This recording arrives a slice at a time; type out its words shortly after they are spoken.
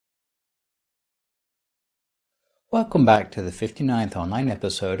Welcome back to the 59th online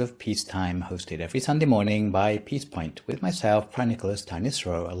episode of Peacetime, hosted every Sunday morning by Peace Point with myself, Phra Nicholas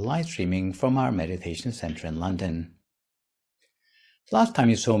Thanissaro, live streaming from our meditation centre in London. Last time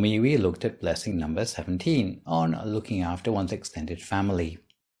you saw me, we looked at blessing number 17 on looking after one's extended family.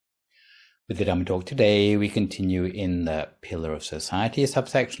 With the Dhamma talk today, we continue in the Pillar of Society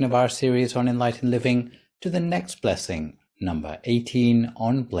subsection of our series on enlightened living to the next blessing, number 18,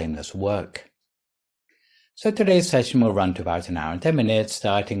 on blameless work. So today's session will run to about an hour and 10 minutes,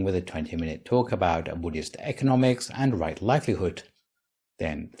 starting with a 20-minute talk about Buddhist economics and right livelihood.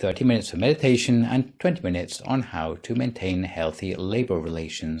 Then 30 minutes of meditation and 20 minutes on how to maintain healthy labor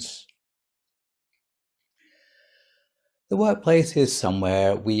relations. The workplace is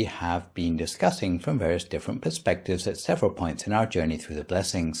somewhere we have been discussing from various different perspectives at several points in our journey through the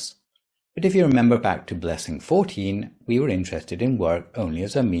blessings. But if you remember back to blessing 14, we were interested in work only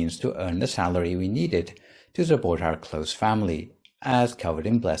as a means to earn the salary we needed to support our close family, as covered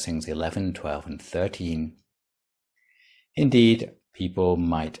in blessings 11, 12, and 13. Indeed, people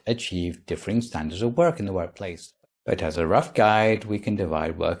might achieve differing standards of work in the workplace, but as a rough guide, we can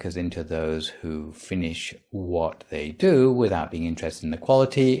divide workers into those who finish what they do without being interested in the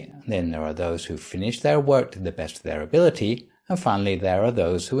quality. Then there are those who finish their work to the best of their ability, and finally there are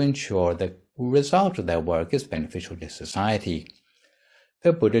those who ensure the result of their work is beneficial to society.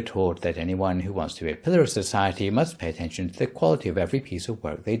 The Buddha taught that anyone who wants to be a pillar of society must pay attention to the quality of every piece of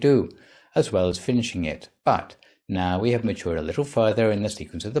work they do, as well as finishing it. But now we have matured a little further in the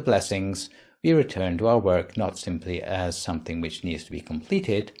sequence of the blessings. We return to our work not simply as something which needs to be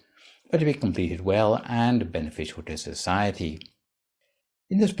completed, but to be completed well and beneficial to society.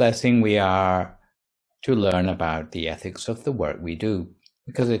 In this blessing, we are to learn about the ethics of the work we do,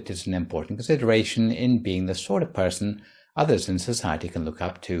 because it is an important consideration in being the sort of person others in society can look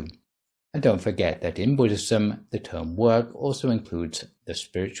up to. And don't forget that in Buddhism, the term work also includes the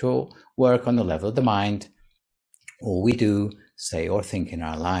spiritual work on the level of the mind, all we do, say, or think in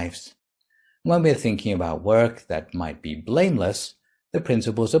our lives. When we're thinking about work that might be blameless, the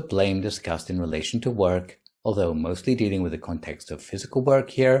principles of blame discussed in relation to work, although mostly dealing with the context of physical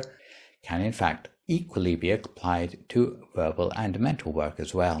work here, can in fact equally be applied to verbal and mental work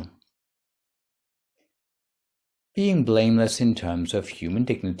as well. Being blameless in terms of human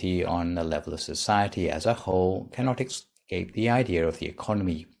dignity on the level of society as a whole cannot escape the idea of the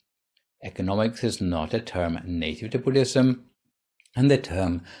economy. Economics is not a term native to Buddhism, and the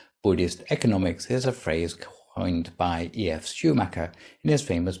term Buddhist economics is a phrase coined by E.F. Schumacher in his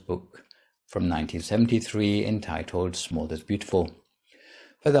famous book from 1973 entitled Small is Beautiful.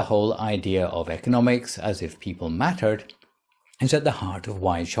 For the whole idea of economics as if people mattered is at the heart of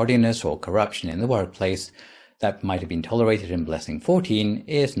why shoddiness or corruption in the workplace that might have been tolerated in blessing 14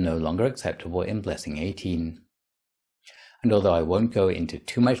 is no longer acceptable in blessing 18. And although I won't go into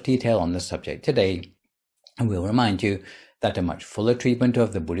too much detail on this subject today, I will remind you that a much fuller treatment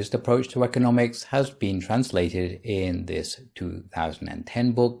of the Buddhist approach to economics has been translated in this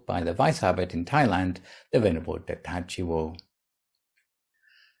 2010 book by the Vice Abbot in Thailand, the Venerable Dattachiwo.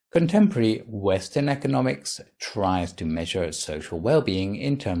 Contemporary Western economics tries to measure social well-being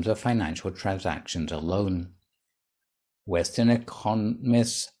in terms of financial transactions alone. Western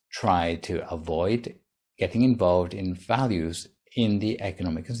economists try to avoid getting involved in values in the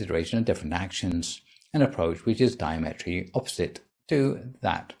economic consideration of different actions, an approach which is diametrically opposite to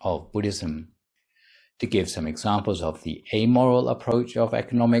that of Buddhism. To give some examples of the amoral approach of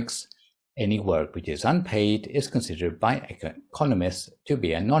economics, any work which is unpaid is considered by economists to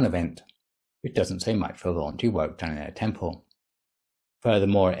be a non-event, which doesn't say much for voluntary work done in a temple.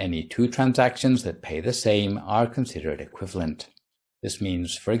 Furthermore, any two transactions that pay the same are considered equivalent. This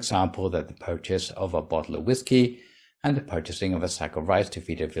means, for example, that the purchase of a bottle of whiskey and the purchasing of a sack of rice to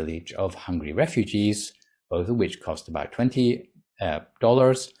feed a village of hungry refugees, both of which cost about $20,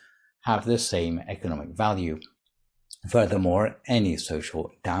 have the same economic value. Furthermore, any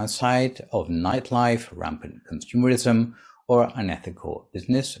social downside of nightlife, rampant consumerism, or unethical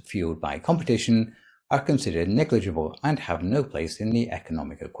business fueled by competition are considered negligible and have no place in the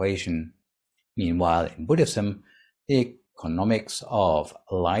economic equation. Meanwhile, in Buddhism, the economics of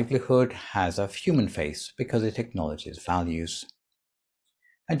livelihood has a human face because it acknowledges values.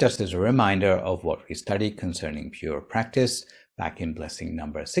 And just as a reminder of what we studied concerning pure practice back in blessing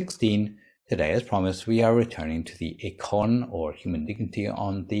number 16, today, as promised, we are returning to the econ, or human dignity,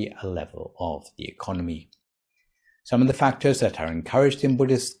 on the level of the economy. Some of the factors that are encouraged in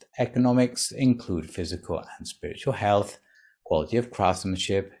Buddhist economics include physical and spiritual health, quality of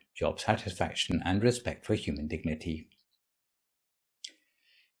craftsmanship, job satisfaction, and respect for human dignity.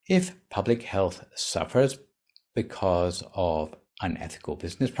 If public health suffers Because of unethical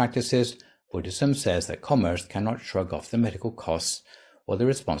business practices, Buddhism says that commerce cannot shrug off the medical costs or the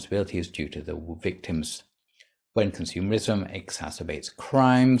responsibilities due to the victims. When consumerism exacerbates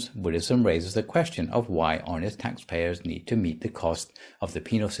crimes, Buddhism raises the question of why honest taxpayers need to meet the cost of the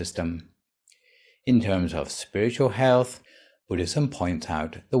penal system. In terms of spiritual health, Buddhism points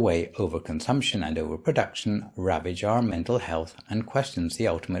out the way overconsumption and overproduction ravage our mental health and questions the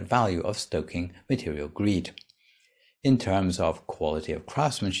ultimate value of stoking material greed. In terms of quality of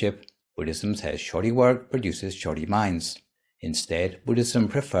craftsmanship, Buddhism says shoddy work produces shoddy minds. Instead, Buddhism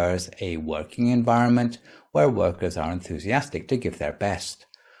prefers a working environment where workers are enthusiastic to give their best,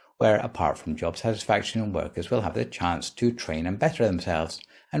 where apart from job satisfaction, workers will have the chance to train and better themselves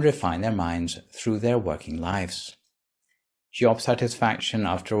and refine their minds through their working lives. Job satisfaction,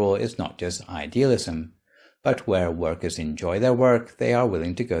 after all, is not just idealism, but where workers enjoy their work, they are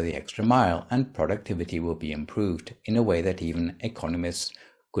willing to go the extra mile, and productivity will be improved in a way that even economists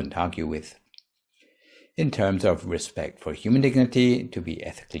couldn't argue with. In terms of respect for human dignity, to be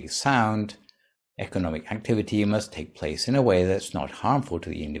ethically sound, economic activity must take place in a way that's not harmful to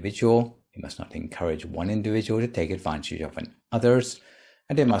the individual. It must not encourage one individual to take advantage of others,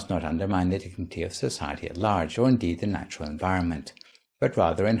 and it must not undermine the dignity of society at large, or indeed the natural environment, but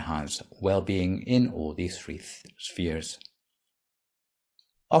rather enhance well-being in all these three spheres.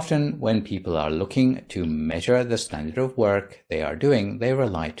 Often, when people are looking to measure the standard of work they are doing, they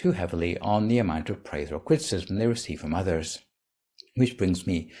rely too heavily on the amount of praise or criticism they receive from others. Which brings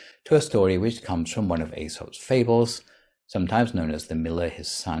me to a story which comes from one of Aesop's fables, sometimes known as the miller,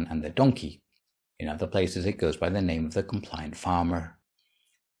 his son, and the donkey. In other places it goes by the name of the compliant farmer.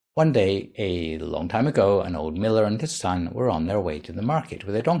 One day, a long time ago, an old miller and his son were on their way to the market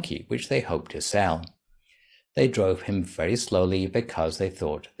with a donkey, which they hoped to sell. They drove him very slowly because they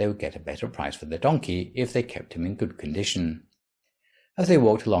thought they would get a better price for the donkey if they kept him in good condition. As they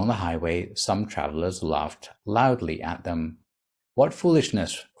walked along the highway, some travellers laughed loudly at them. "What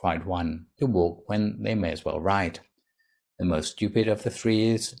foolishness," cried one, "to walk when they may as well ride." The most stupid of the three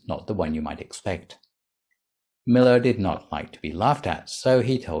is not the one you might expect. Miller did not like to be laughed at, so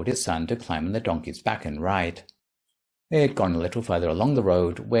he told his son to climb on the donkey's back and ride. They had gone a little further along the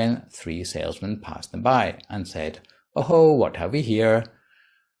road when 3 salesmen passed them by and said, "Oh, what have we here?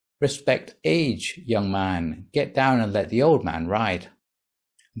 Respect age, young man. Get down and let the old man ride."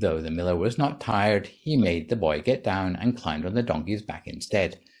 Though the miller was not tired, he made the boy get down and climbed on the donkey's back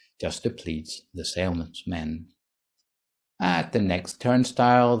instead, just to please the salesmen. At the next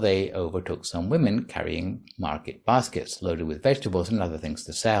turnstile, they overtook some women carrying market baskets loaded with vegetables and other things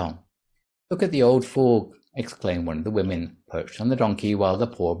to sell. "Look at the old fool," exclaimed one of the women, perched on the donkey while the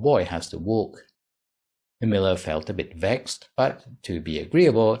poor boy has to walk. The miller felt a bit vexed, but to be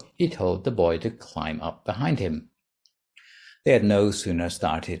agreeable, he told the boy to climb up behind him. They had no sooner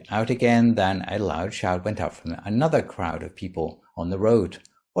started out again than a loud shout went up from another crowd of people on the road.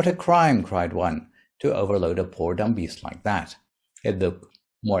 "What a crime," cried one, "to overload a poor dumb beast like that. He'd look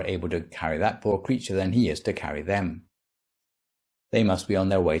more able to carry that poor creature than he is to carry them." "They must be on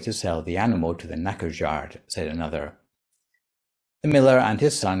their way to sell the animal to the knacker's yard," said another. The miller and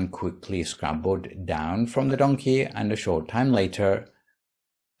his son quickly scrambled down from the donkey, and a short time later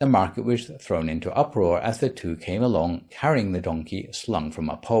the market was thrown into uproar as the two came along carrying the donkey slung from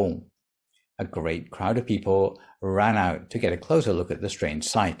a pole. A great crowd of people ran out to get a closer look at the strange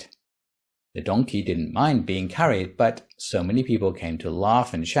sight. The donkey didn't mind being carried, but so many people came to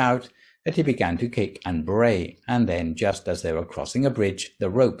laugh and shout that he began to kick and bray, and then, just as they were crossing a bridge, the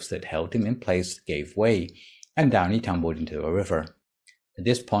ropes that held him in place gave way, and down he tumbled into a river. At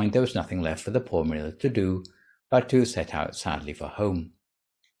this point there was nothing left for the poor miller to do but to set out sadly for home.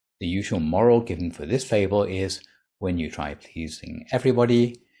 The usual moral given for this fable is, when you try pleasing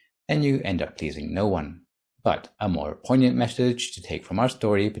everybody, then you end up pleasing no one. But a more poignant message to take from our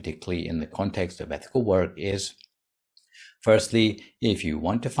story, particularly in the context of ethical work, is, firstly, if you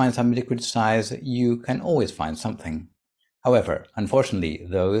want to find something to criticize, you can always find something. However, unfortunately,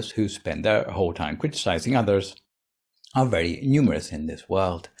 those who spend their whole time criticizing others are very numerous in this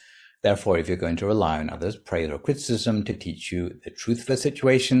world. Therefore, if you're going to rely on others' praise or criticism to teach you the truth of a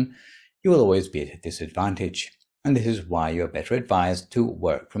situation, you will always be at a disadvantage. And this is why you are better advised to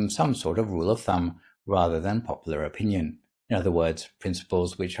work from some sort of rule of thumb rather than popular opinion. In other words,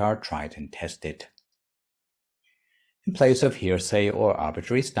 principles which are tried and tested. In place of hearsay or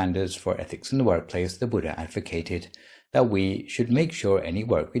arbitrary standards for ethics in the workplace, the Buddha advocated that we should make sure any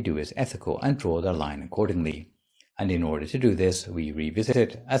work we do is ethical and draw the line accordingly. And in order to do this, we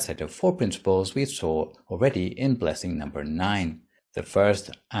revisited a set of 4 principles we saw already in blessing number 9, The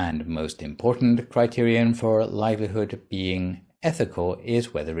first and most important criterion for livelihood being ethical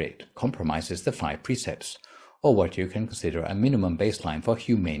is whether it compromises the 5 precepts, or what you can consider a minimum baseline for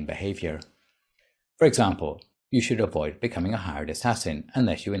humane behavior. For example, you should avoid becoming a hired assassin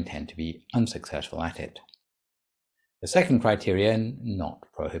unless you intend to be unsuccessful at it. The second criterion, not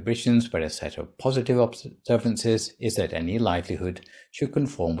prohibitions but a set of positive observances, is that any livelihood should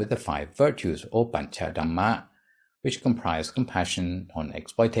conform with the 5 virtues or pancha Dhamma, which comprise compassion,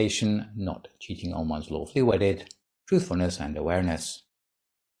 non-exploitation, not cheating on one's lawfully wedded, truthfulness and awareness.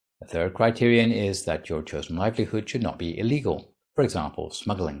 The third criterion is that your chosen livelihood should not be illegal, for example,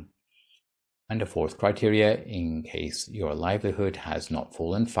 smuggling. And the fourth criteria, in case your livelihood has not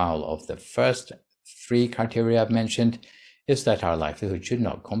fallen foul of the first 3 criteria I've mentioned, is that our livelihood should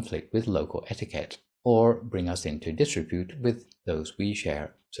not conflict with local etiquette or bring us into disrepute with those we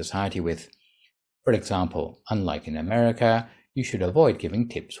share society with. For example, unlike in America, you should avoid giving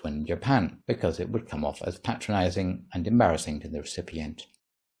tips when in Japan because it would come off as patronizing and embarrassing to the recipient.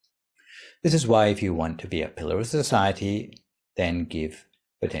 This is why if you want to be a pillar of society, then give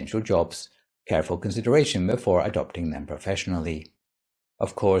potential jobs careful consideration before adopting them professionally.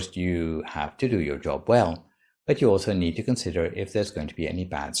 Of course, you have to do your job well, but you also need to consider if there's going to be any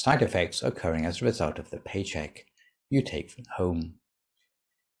bad side effects occurring as a result of the paycheck you take home.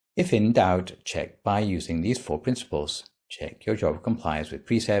 If in doubt, check by using these 4 principles. Check your job complies with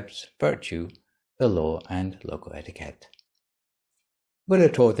precepts, virtue, the law, and local etiquette. Buddha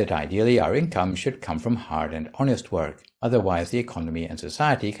taught that ideally our income should come from hard and honest work, otherwise the economy and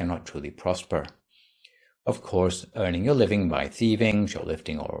society cannot truly prosper. Of course, earning your living by thieving,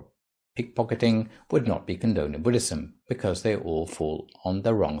 shoplifting, or pickpocketing would not be condoned in Buddhism, because they all fall on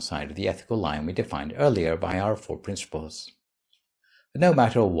the wrong side of the ethical line we defined earlier by our 4 principles. But no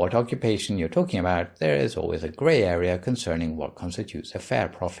matter what occupation you're talking about, there is always a grey area concerning what constitutes a fair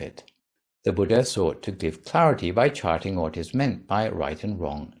profit. The Buddha sought to give clarity by charting what is meant by right and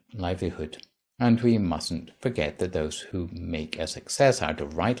wrong livelihood. And we mustn't forget that those who make a success out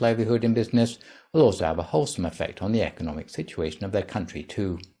of right livelihood in business will also have a wholesome effect on the economic situation of their country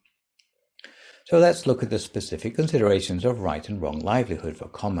too. So let's look at the specific considerations of right and wrong livelihood for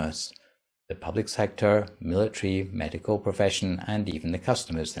commerce, the public sector, military, medical profession, and even the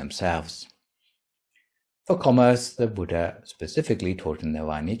customers themselves. For commerce, the Buddha specifically taught in the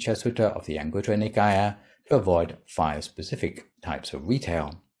Vajicca Sutta of the Anguttara Nikaya to avoid 5 specific types of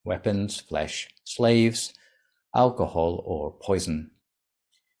retail: weapons, flesh, slaves, alcohol, or poison.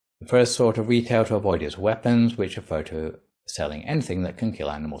 The first sort of retail to avoid is weapons, which refer to selling anything that can kill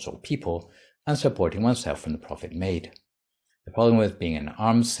animals or people, and supporting oneself from the profit made. The problem with being an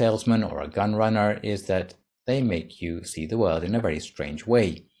arms salesman or a gun runner is that they make you see the world in a very strange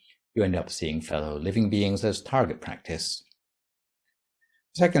way. You end up seeing fellow living beings as target practice.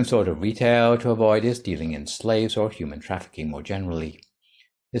 The second sort of retail to avoid is dealing in slaves or human trafficking more generally.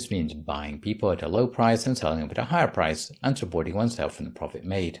 This means buying people at a low price and selling them at a higher price and supporting oneself from the profit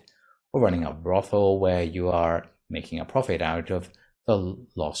made, or running a brothel where you are making a profit out of the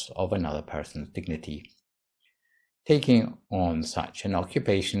loss of another person's dignity. Taking on such an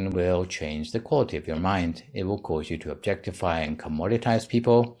occupation will change the quality of your mind. It will cause you to objectify and commoditize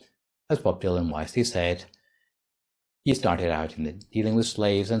people. As Bob Dylan wisely said, he started out in dealing with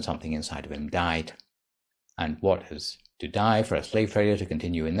slaves and something inside of him died. And what has to die for a slave trader to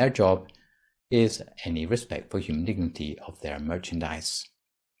continue in their job is any respect for human dignity of their merchandise.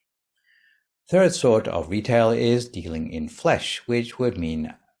 Third sort of retail is dealing in flesh, which would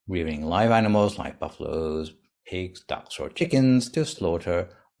mean rearing live animals like buffaloes, pigs, ducks, or chickens to slaughter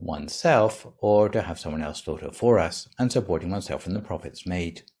oneself or to have someone else slaughter for us, and supporting oneself from the profits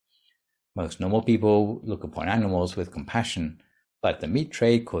made. Most normal people look upon animals with compassion, but the meat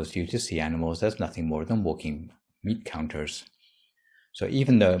trade causes you to see animals as nothing more than walking meat counters. So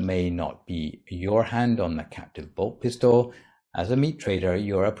even though it may not be your hand on the captive bolt pistol, as a meat trader,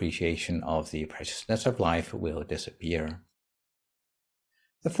 your appreciation of the preciousness of life will disappear.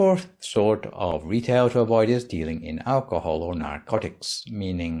 The fourth sort of retail to avoid is dealing in alcohol or narcotics,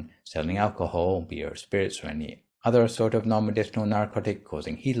 meaning selling alcohol, beer, spirits, or any other sort of non-medicinal narcotic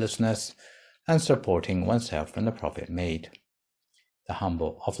causing heedlessness, and supporting oneself from the profit made. The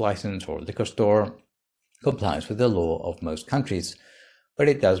humble off-license or liquor store complies with the law of most countries, but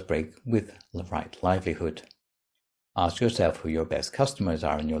it does break with the right livelihood. Ask yourself who your best customers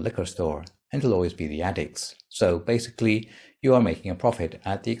are in your liquor store, and it'll always be the addicts. So basically, you are making a profit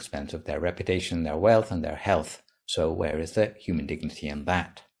at the expense of their reputation, their wealth, and their health. So where is the human dignity in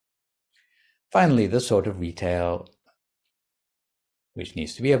that? Finally, the sort of retail which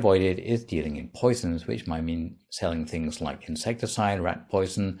needs to be avoided is dealing in poisons, which might mean selling things like insecticide, rat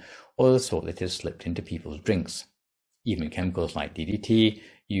poison, or the sort that is slipped into people's drinks. Even chemicals like DDT,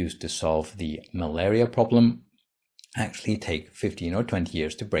 used to solve the malaria problem, actually take 15 or 20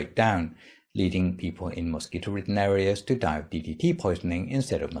 years to break down, leading people in mosquito-ridden areas to die of DDT poisoning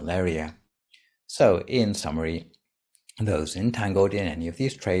instead of malaria. So, in summary, those entangled in any of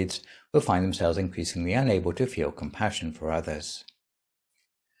these trades will find themselves increasingly unable to feel compassion for others.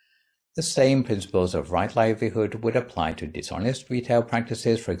 The same principles of right livelihood would apply to dishonest retail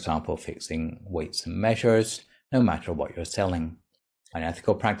practices, for example, fixing weights and measures, no matter what you're selling.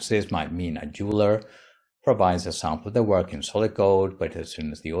 Unethical practices might mean a jeweler provides a sample of their work in solid gold, but as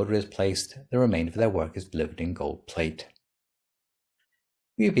soon as the order is placed, the remainder of their work is delivered in gold plate.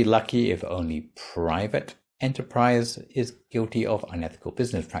 We would be lucky if only private enterprise is guilty of unethical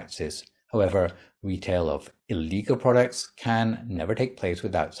business practices. However, retail of illegal products can never take place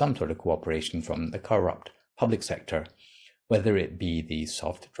without some sort of cooperation from the corrupt public sector, whether it be the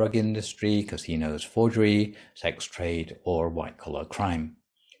soft drug industry, casinos, forgery, sex trade, or white-collar crime.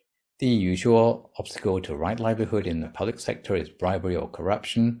 The usual obstacle to right livelihood in the public sector is bribery or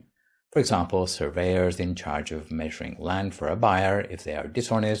corruption. For example, surveyors in charge of measuring land for a buyer, if they are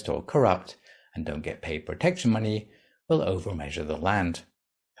dishonest or corrupt and don't get paid protection money, will overmeasure the land.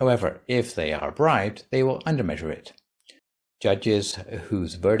 However, if they are bribed, they will undermeasure it. Judges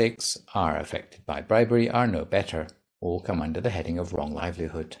whose verdicts are affected by bribery are no better. All come under the heading of wrong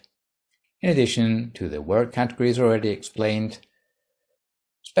livelihood. In addition to the work categories already explained,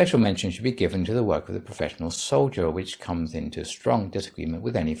 special mention should be given to the work of the professional soldier, which comes into strong disagreement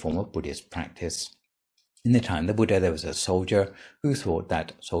with any form of Buddhist practice. In the time of the Buddha, there was a soldier who thought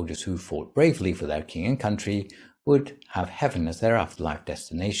that soldiers who fought bravely for their king and country would have heaven as their afterlife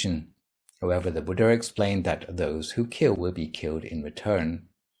destination. However, the Buddha explained that those who kill will be killed in return.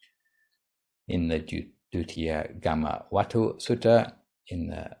 In the Dutiya Gamma Watu Sutta, in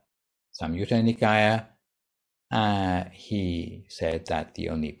the Samyutta Nikaya, he said that the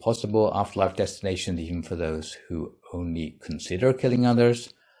only possible afterlife destinations, even for those who only consider killing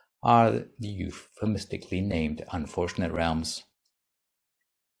others, are the euphemistically named unfortunate realms.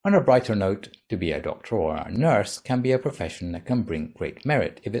 On a brighter note, to be a doctor or a nurse can be a profession that can bring great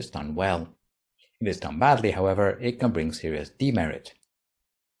merit if it's done well. If it's done badly, however, it can bring serious demerit.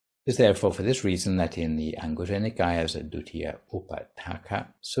 It is therefore for this reason that in the Anguttara Nikaya's Dutiya Upatthaka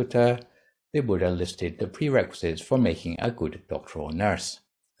Sutta, the Buddha listed the prerequisites for making a good doctor or nurse,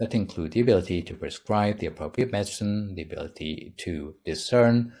 that include the ability to prescribe the appropriate medicine, the ability to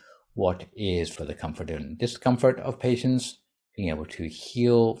discern what is for the comfort and discomfort of patients, being able to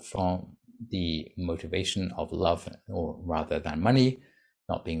heal from the motivation of love or rather than money,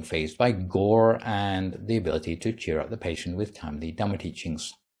 not being fazed by gore, and the ability to cheer up the patient with timely Dhamma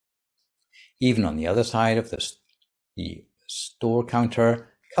teachings. Even on the other side of the store counter,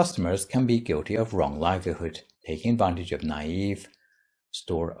 customers can be guilty of wrong livelihood, taking advantage of naive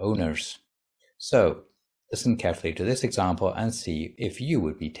store owners. So, listen carefully to this example and see if you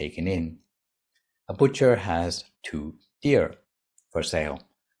would be taken in. A butcher has 2 deer for sale,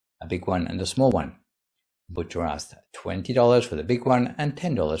 a big one and a small one. The butcher asked $20 for the big one and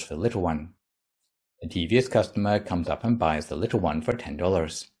 $10 for the little one. A devious customer comes up and buys the little one for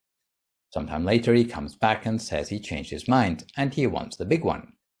 $10. Sometime later he comes back and says he changed his mind and he wants the big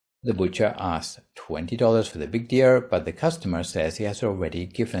one. The butcher asks $20 for the big deer, but the customer says he has already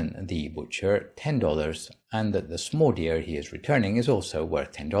given the butcher $10 and that the small deer he is returning is also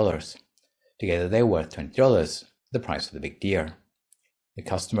worth $10. Together they are worth $20, the price of the big deer. The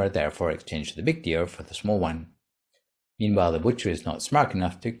customer therefore exchanged the big deer for the small one. Meanwhile, the butcher is not smart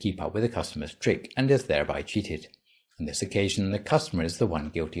enough to keep up with the customer's trick and is thereby cheated. On this occasion, the customer is the one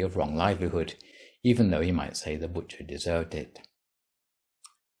guilty of wrong livelihood, even though he might say the butcher deserved it.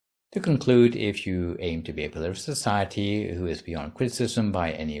 To conclude, if you aim to be a pillar of society who is beyond criticism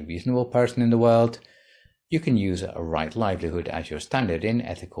by any reasonable person in the world, you can use a right livelihood as your standard in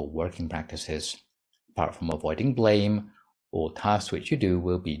ethical working practices. Apart from avoiding blame, all tasks which you do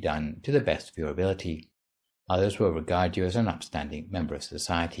will be done to the best of your ability. Others will regard you as an upstanding member of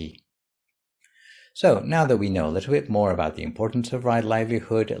society. So, now that we know a little bit more about the importance of right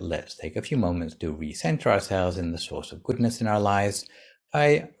livelihood, let's take a few moments to recenter ourselves in the source of goodness in our lives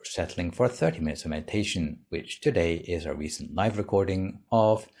by settling for 30 minutes of meditation, which today is a recent live recording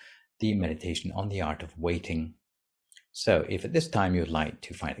of the meditation on the art of waiting. So if at this time you would like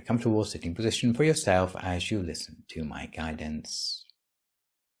to find a comfortable sitting position for yourself as you listen to my guidance.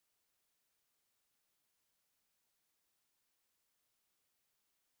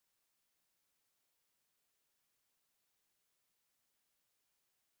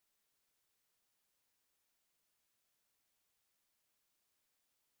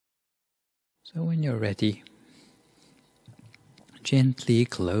 So when you're ready, gently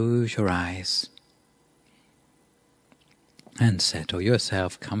close your eyes and settle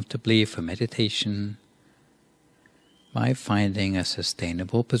yourself comfortably for meditation by finding a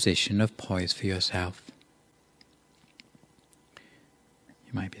sustainable position of poise for yourself.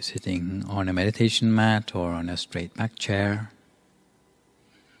 You might be sitting on a meditation mat or on a straight back chair.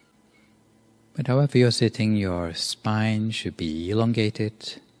 But however you're sitting, your spine should be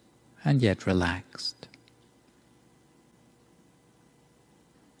elongated and yet relaxed.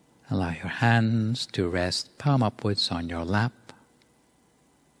 Allow your hands to rest palm upwards on your lap.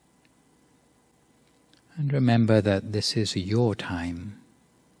 And remember that this is your time.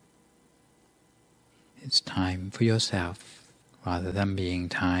 It's time for yourself, rather than being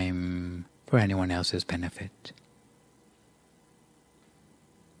time for anyone else's benefit.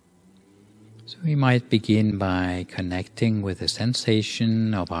 So we might begin by connecting with the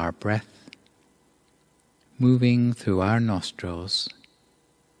sensation of our breath moving through our nostrils.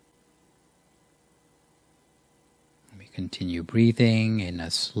 We continue breathing in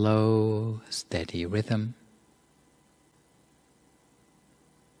a slow, steady rhythm.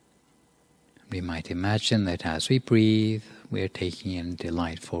 We might imagine that as we breathe, we are taking in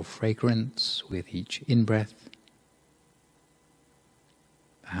delightful fragrance with each in-breath,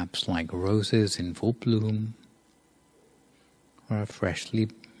 perhaps like roses in full bloom, or a freshly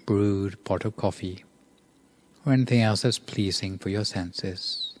brewed pot of coffee, or anything else that's pleasing for your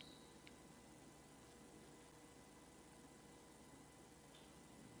senses.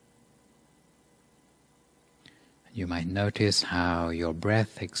 You might notice how your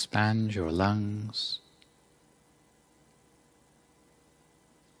breath expands your lungs,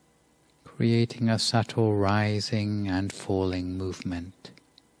 creating a subtle rising and falling movement.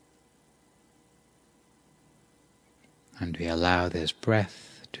 And we allow this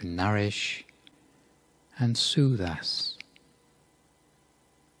breath to nourish and soothe us.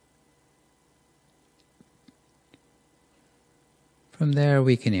 From there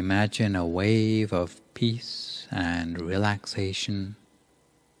we can imagine a wave of peace and relaxation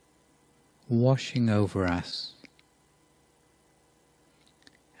washing over us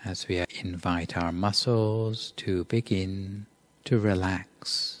as we invite our muscles to begin to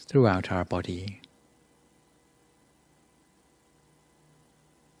relax throughout our body.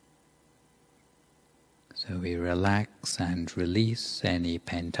 So we relax and release any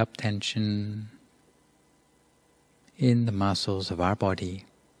pent-up tension in the muscles of our body,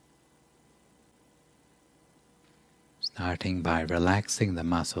 starting by relaxing the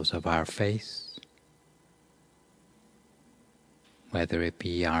muscles of our face, whether it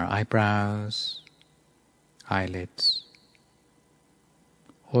be our eyebrows, eyelids,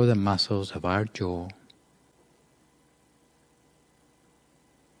 or the muscles of our jaw.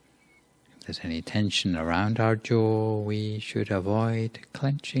 If there's any tension around our jaw, we should avoid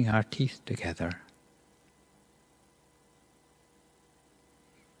clenching our teeth together.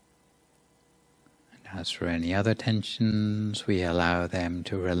 And as for any other tensions, we allow them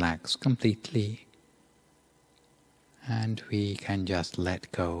to relax completely, and we can just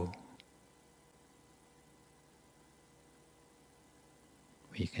let go.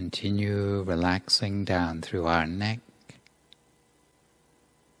 We continue relaxing down through our neck,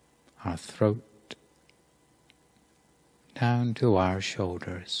 our throat, down to our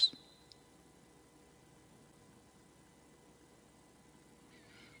shoulders.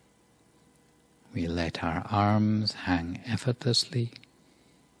 We let our arms hang effortlessly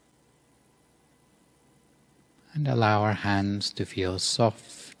and allow our hands to feel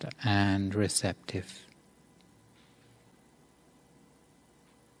soft and receptive.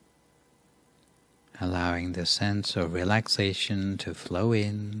 Allowing the sense of relaxation to flow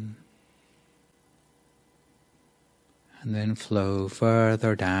in and then flow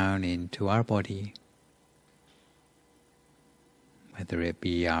further down into our body, whether it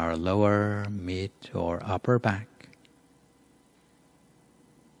be our lower, mid, or upper back.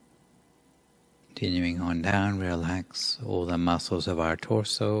 Continuing on down, relax all the muscles of our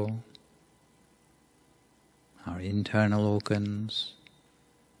torso, our internal organs,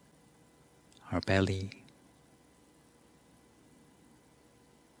 our belly,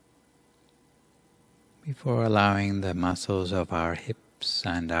 before allowing the muscles of our hips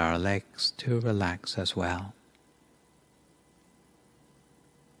and our legs to relax as well.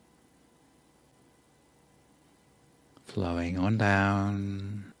 Flowing on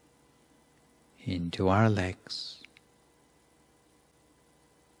down into our legs,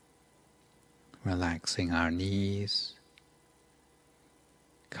 relaxing our knees,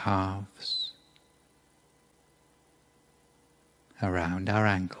 calves, around our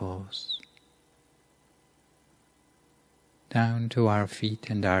ankles, down to our feet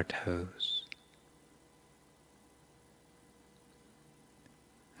and our toes,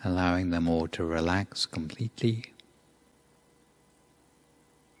 allowing them all to relax completely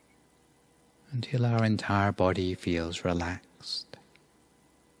until our entire body feels relaxed,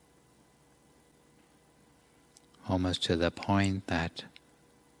 almost to the point that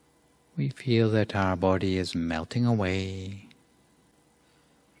we feel that our body is melting away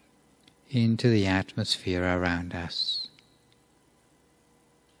into the atmosphere around us.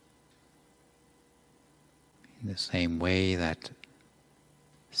 In the same way that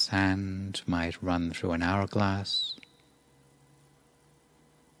sand might run through an hourglass,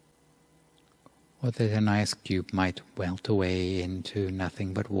 or that an ice cube might melt away into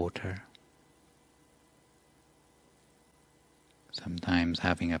nothing but water. Sometimes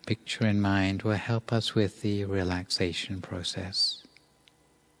having a picture in mind will help us with the relaxation process.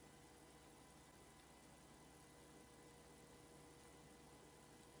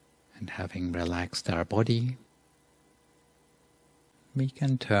 And having relaxed our body, we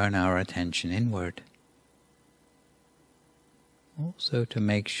can turn our attention inward, also to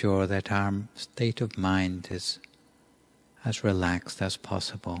make sure that our state of mind is as relaxed as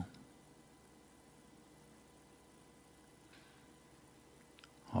possible.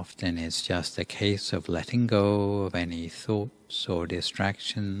 Often it's just a case of letting go of any thoughts or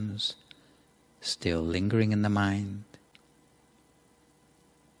distractions still lingering in the mind,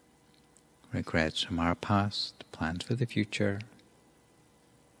 regrets from our past, plans for the future,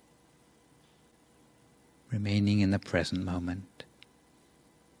 remaining in the present moment.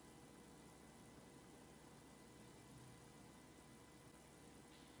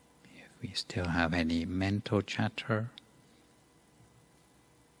 If we still have any mental chatter,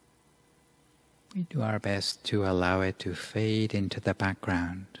 we do our best to allow it to fade into the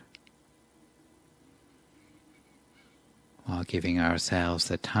background, while giving ourselves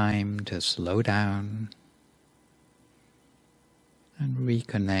the time to slow down and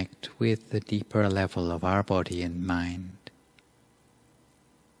reconnect with the deeper level of our body and mind.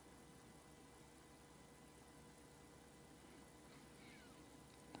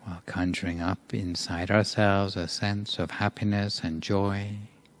 While conjuring up inside ourselves a sense of happiness and joy,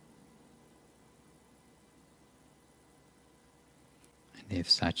 and if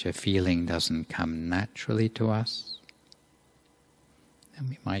such a feeling doesn't come naturally to us, then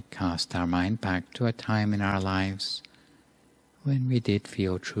we might cast our mind back to a time in our lives when we did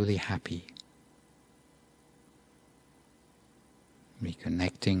feel truly happy.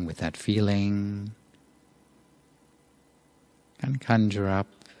 Reconnecting with that feeling can conjure up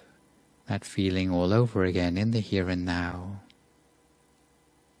that feeling all over again in the here and now,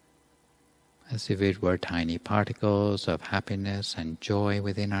 as if it were tiny particles of happiness and joy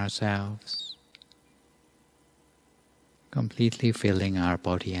within ourselves, completely filling our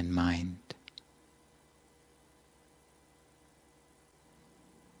body and mind.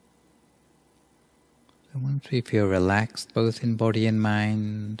 So once we feel relaxed both in body and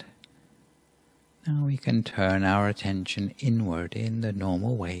mind, now we can turn our attention inward in the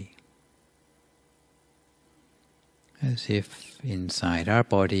normal way, as if inside our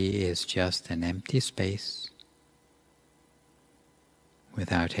body is just an empty space,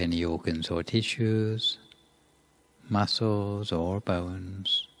 without any organs or tissues, muscles or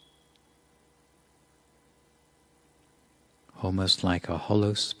bones, almost like a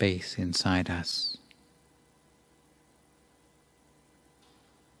hollow space inside us.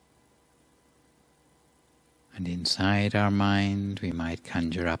 And inside our mind we might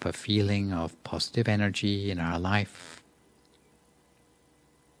conjure up a feeling of positive energy in our life,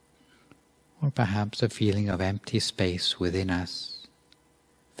 or perhaps a feeling of empty space within us,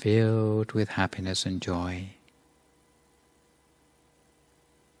 filled with happiness and joy.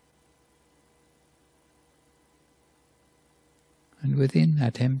 And within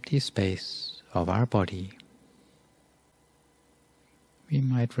that empty space of our body, we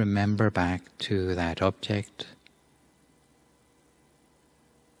might remember back to that object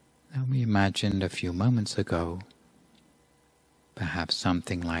that we imagined a few moments ago, perhaps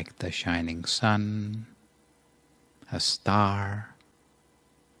something like the shining sun, a star,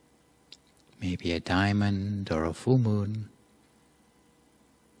 maybe a diamond or a full moon,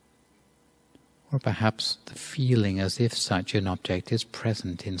 or perhaps the feeling as if such an object is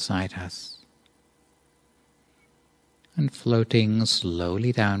present inside us, and floating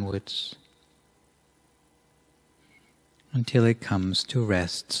slowly downwards until it comes to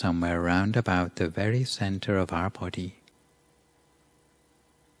rest somewhere round about the very center of our body.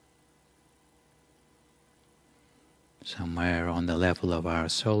 Somewhere on the level of our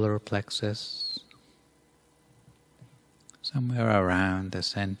solar plexus, somewhere around the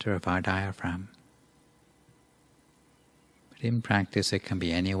center of our diaphragm. But in practice, it can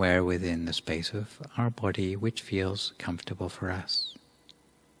be anywhere within the space of our body which feels comfortable for us.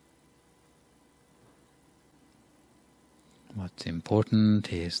 What's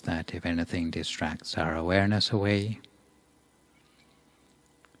important is that if anything distracts our awareness away,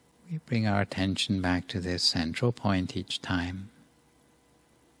 we bring our attention back to this central point each time.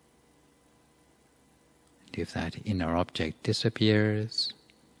 And if that inner object disappears,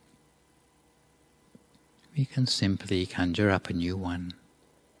 we can simply conjure up a new one.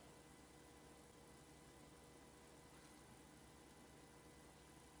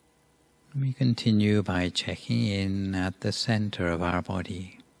 We continue by checking in at the center of our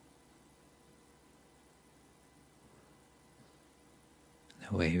body.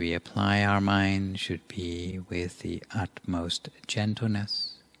 The way we apply our mind should be with the utmost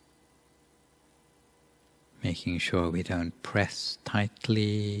gentleness, making sure we don't press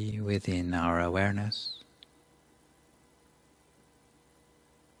tightly within our awareness.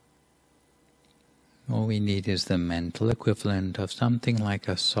 All we need is the mental equivalent of something like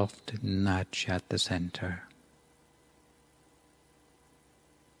a soft nudge at the center.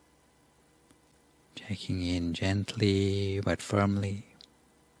 Checking in gently but firmly.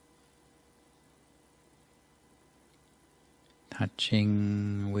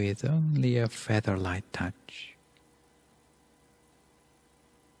 Touching with only a feather-light touch.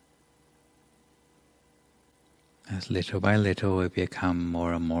 As little by little we become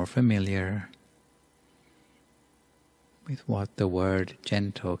more and more familiar with what the word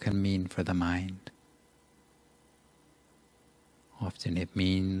gentle can mean for the mind. Often it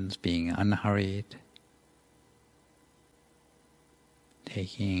means being unhurried,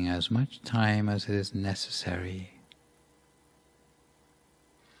 taking as much time as is necessary,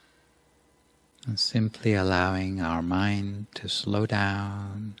 and simply allowing our mind to slow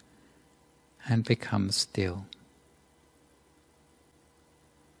down and become still.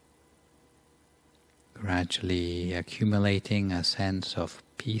 Gradually accumulating a sense of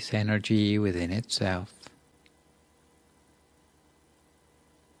peace energy within itself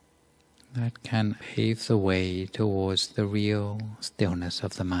that can pave the way towards the real stillness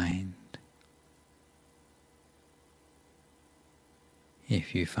of the mind.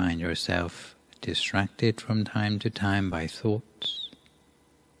 If you find yourself distracted from time to time by thoughts,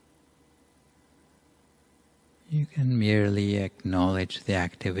 you can merely acknowledge the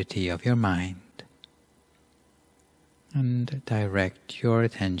activity of your mind and direct your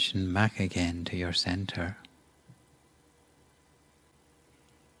attention back again to your center.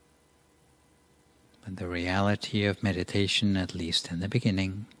 But the reality of meditation, at least in the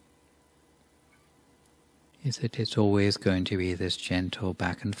beginning, is that it's always going to be this gentle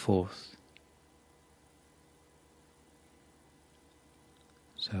back and forth.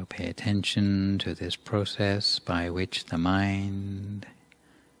 So pay attention to this process by which the mind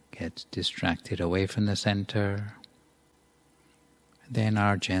gets distracted away from the center, then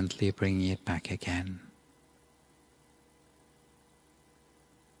are gently bringing it back again,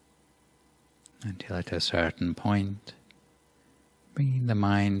 until at a certain point, bringing the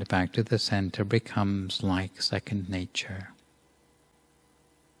mind back to the center becomes like second nature.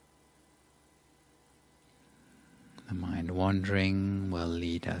 The mind wandering will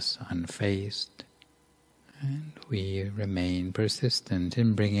lead us unfazed, and we remain persistent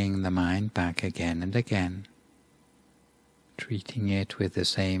in bringing the mind back again and again, treating it with the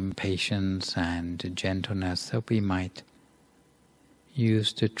same patience and gentleness that we might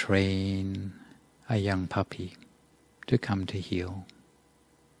use to train a young puppy to come to heel.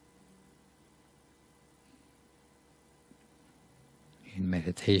 In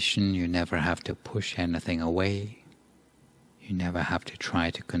meditation, you never have to push anything away. You never have to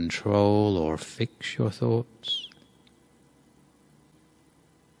try to control or fix your thoughts.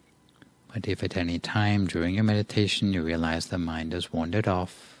 But if at any time during your meditation you realize the mind has wandered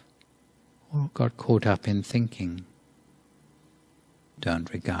off or got caught up in thinking,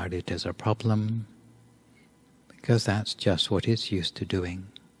 don't regard it as a problem, because that's just what it's used to doing.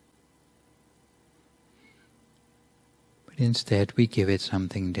 But instead we give it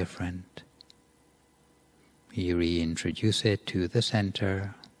something different. We reintroduce it to the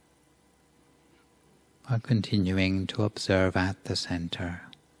center while continuing to observe at the center.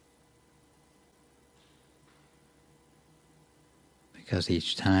 Because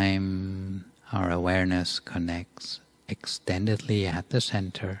each time our awareness connects extendedly at the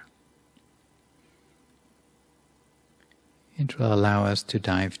center, it will allow us to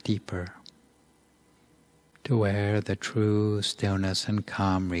dive deeper to where the true stillness and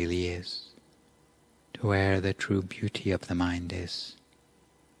calm really is, to to where the true beauty of the mind is.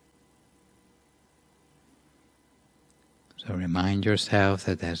 So remind yourself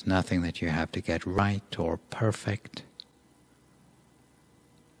that there's nothing that you have to get right or perfect.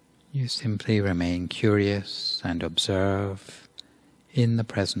 You simply remain curious and observe in the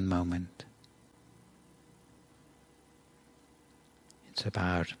present moment. It's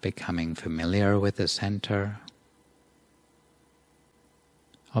about becoming familiar with the center,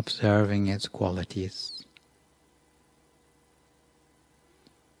 observing its qualities,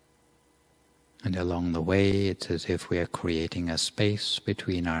 and along the way it's as if we are creating a space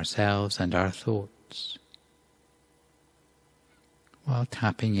between ourselves and our thoughts, while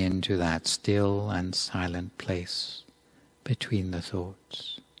tapping into that still and silent place between the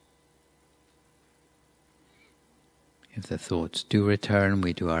thoughts. If the thoughts do return,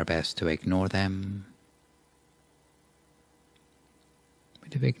 we do our best to ignore them.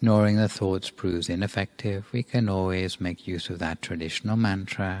 But if ignoring the thoughts proves ineffective, we can always make use of that traditional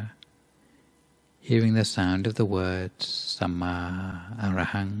mantra, hearing the sound of the words Samma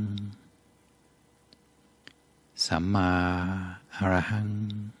Arahang, Samma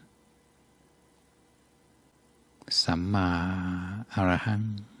Arahang, Samma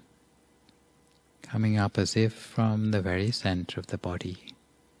Arahang, coming up as if from the very center of the body.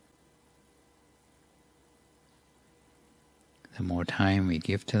 The more time we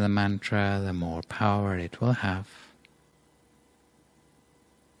give to the mantra, the more power it will have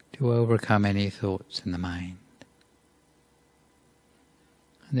to overcome any thoughts in the mind.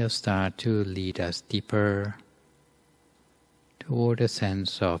 And they'll start to lead us deeper toward a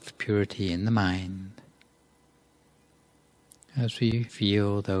sense of purity in the mind, as we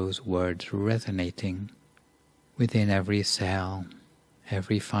feel those words resonating within every cell,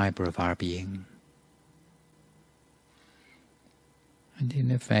 every fiber of our being. And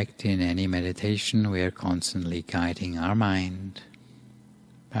in effect, in any meditation, we are constantly guiding our mind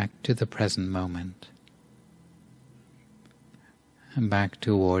back to the present moment and back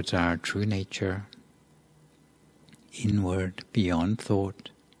towards our true nature, inward, beyond thought,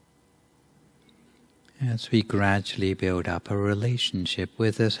 as we gradually build up a relationship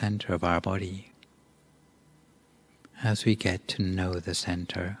with the center of our body, as we get to know the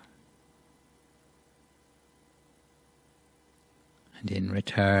center. And in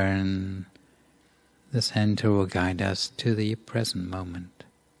return, the center will guide us to the present moment,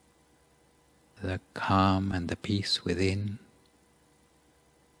 the calm and the peace within,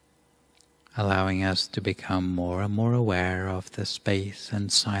 allowing us to become more and more aware of the space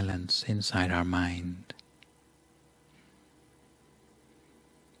and silence inside our mind,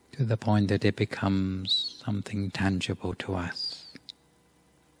 to the point that it becomes something tangible to us.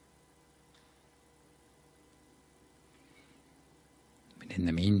 But in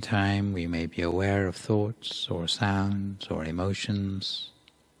the meantime, we may be aware of thoughts or sounds or emotions,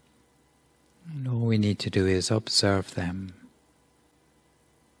 and all we need to do is observe them,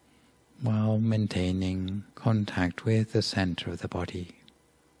 while maintaining contact with the center of the body,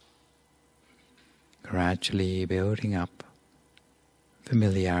 gradually building up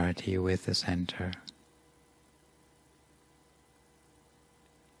familiarity with the center.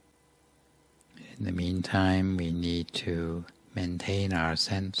 In the meantime, we need to maintain our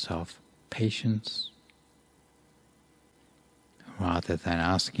sense of patience, rather than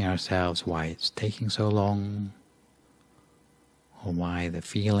asking ourselves why it's taking so long, or why the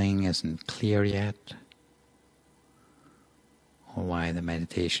feeling isn't clear yet, or why the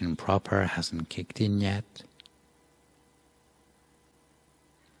meditation proper hasn't kicked in yet.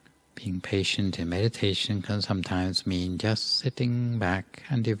 Being patient in meditation can sometimes mean just sitting back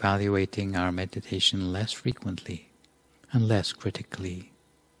and evaluating our meditation less frequently and less critically.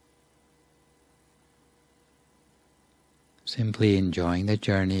 Simply enjoying the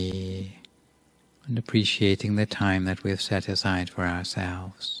journey and appreciating the time that we've set aside for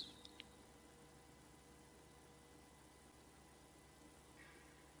ourselves.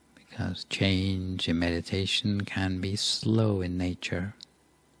 Because change in meditation can be slow in nature,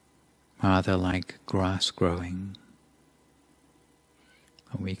 rather like grass growing.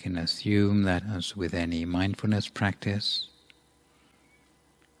 And we can assume that, as with any mindfulness practice,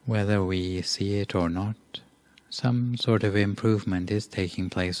 whether we see it or not, some sort of improvement is taking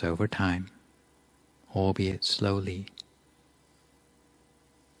place over time, albeit slowly.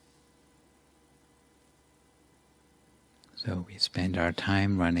 So we spend our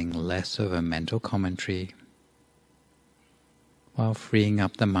time running less of a mental commentary, while freeing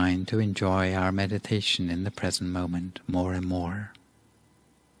up the mind to enjoy our meditation in the present moment more and more.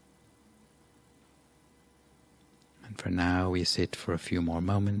 And for now, we sit for a few more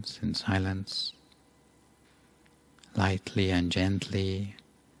moments in silence, lightly and gently,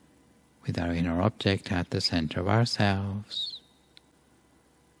 with our inner object at the center of ourselves,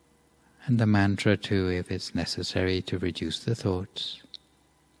 and the mantra too, if it's necessary, to reduce the thoughts.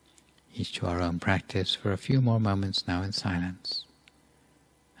 Each to our own practice for a few more moments now in silence,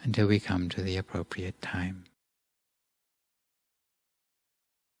 until we come to the appropriate time.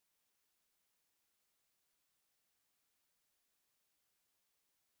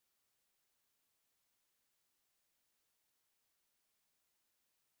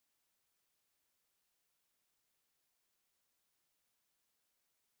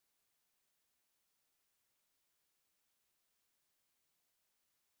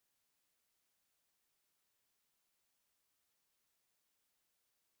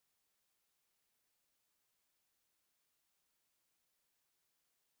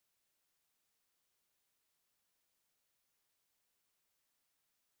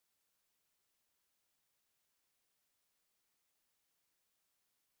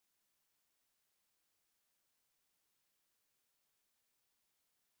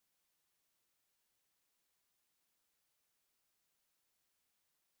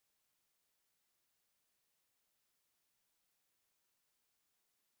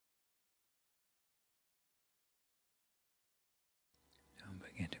 Don't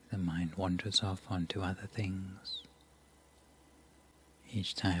forget if the mind wanders off onto other things.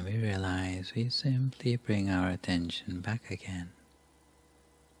 Each time we realize, we simply bring our attention back again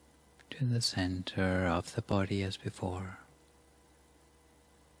to the center of the body as before.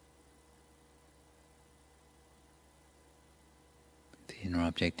 If the inner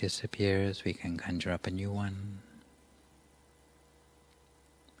object disappears, we can conjure up a new one.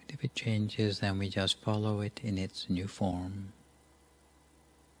 But if it changes, then we just follow it in its new form.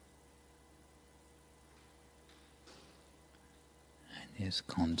 This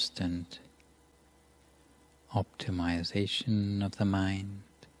constant optimization of the mind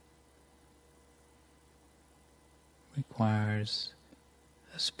requires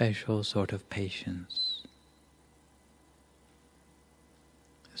a special sort of patience,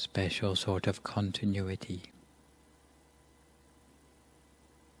 a special sort of continuity,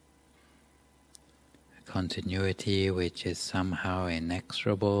 a continuity which is somehow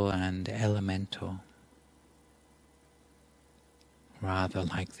inexorable and elemental, rather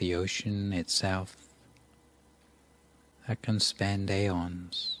like the ocean itself, that can spend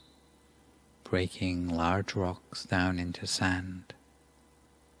aeons breaking large rocks down into sand,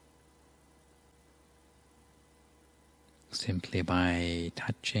 simply by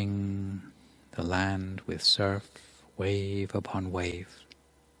touching the land with surf, wave upon wave.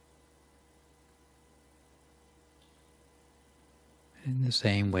 In the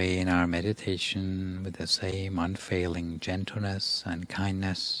same way, in our meditation, with the same unfailing gentleness and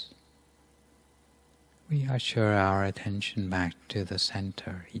kindness, we usher our attention back to the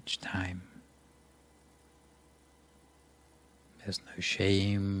center each time. There's no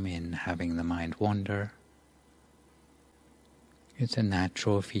shame in having the mind wander. It's a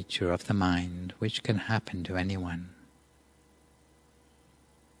natural feature of the mind which can happen to anyone.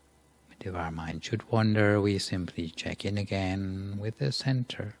 If our mind should wander, we simply check in again with the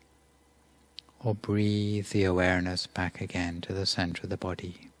center, or breathe the awareness back again to the center of the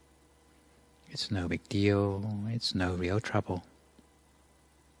body. It's no big deal, it's no real trouble.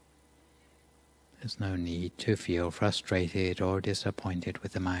 There's no need to feel frustrated or disappointed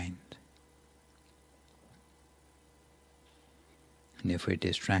with the mind. And if we're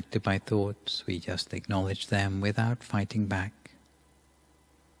distracted by thoughts, we just acknowledge them without fighting back.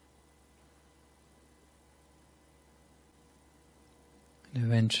 And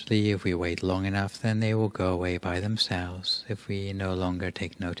eventually, if we wait long enough, then they will go away by themselves if we no longer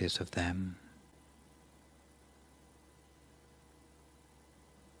take notice of them.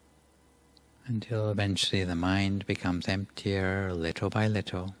 Until eventually the mind becomes emptier little by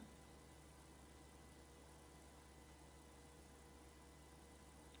little.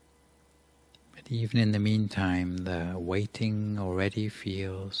 But even in the meantime, the waiting already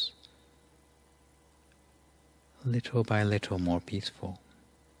feels little by little more peaceful,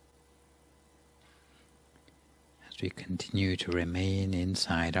 as we continue to remain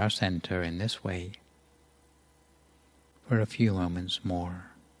inside our center in this way for a few moments more.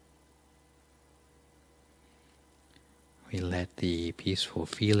 We let the peaceful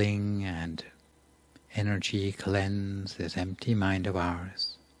feeling and energy cleanse this empty mind of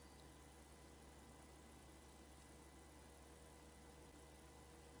ours.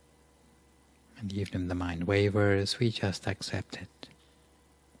 And even if the mind wavers, we just accept it.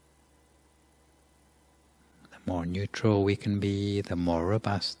 The more neutral we can be, the more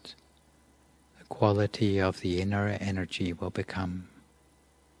robust, the quality of the inner energy will become.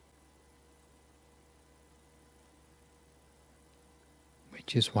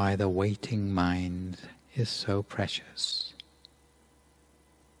 Which is why the waiting mind is so precious.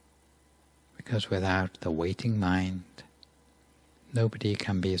 Because without the waiting mind, nobody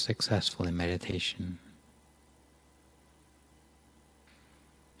can be successful in meditation.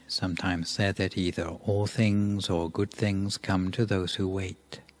 It's sometimes said that either all things or good things come to those who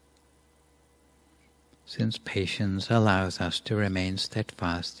wait. Since patience allows us to remain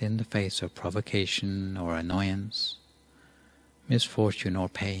steadfast in the face of provocation or annoyance, misfortune or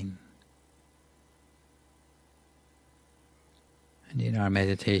pain. And in our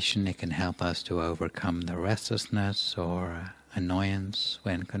meditation it can help us to overcome the restlessness or annoyance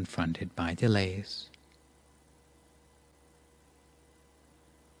when confronted by delays.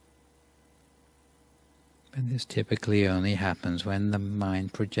 But this typically only happens when the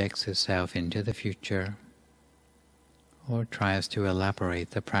mind projects itself into the future or tries to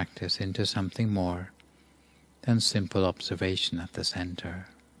elaborate the practice into something more than simple observation at the center.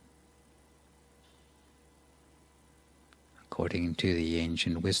 According to the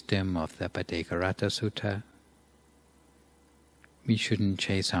ancient wisdom of the Padecaratta Sutta, we shouldn't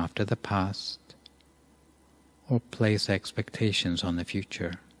chase after the past or place expectations on the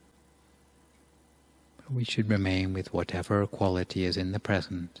future. But we should remain with whatever quality is in the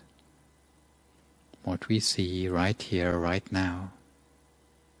present, what we see right here, right now.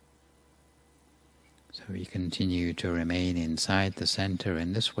 So we continue to remain inside the center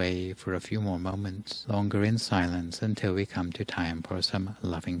in this way for a few more moments, longer in silence, until we come to time for some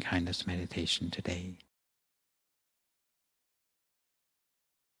loving-kindness meditation today.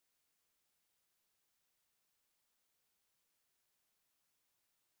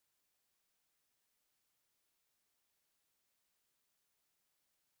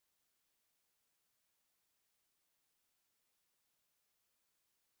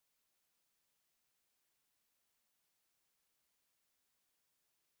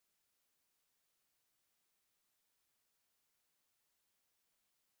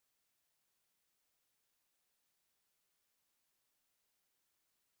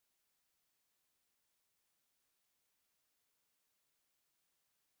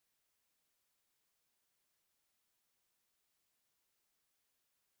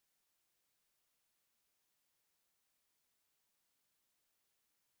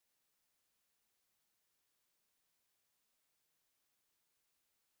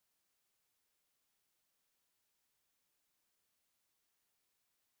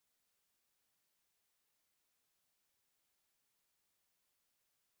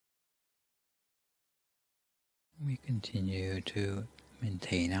 We continue to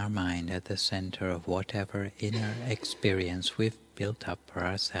maintain our mind at the center of whatever inner experience we've built up for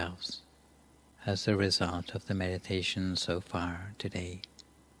ourselves as a result of the meditation so far today.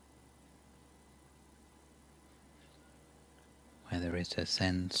 Whether it's a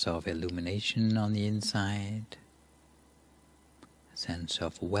sense of illumination on the inside, a sense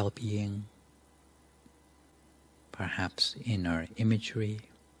of well-being, perhaps inner imagery.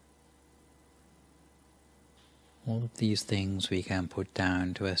 All of these things we can put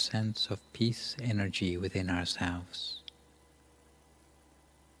down to a sense of peace energy within ourselves.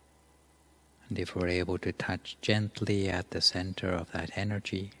 And if we're able to touch gently at the center of that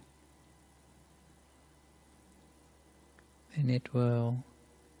energy, then it will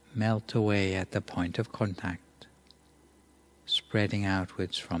melt away at the point of contact, spreading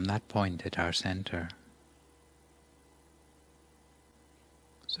outwards from that point at our center.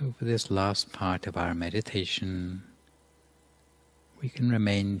 So for this last part of our meditation, we can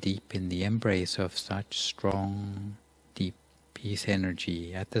remain deep in the embrace of such strong, deep peace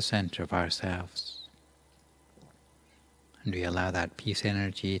energy at the center of ourselves. And we allow that peace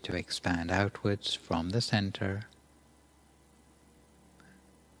energy to expand outwards from the center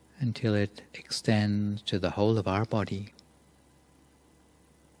until it extends to the whole of our body.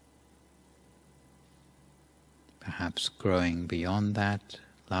 Perhaps growing beyond that,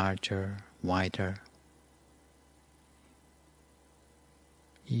 larger, wider,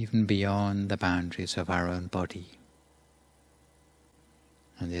 even beyond the boundaries of our own body.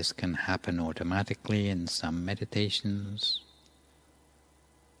 And this can happen automatically in some meditations,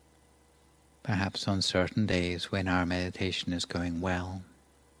 perhaps on certain days when our meditation is going well.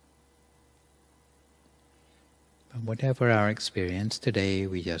 But whatever our experience today,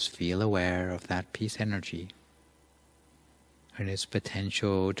 we just feel aware of that peace energy and its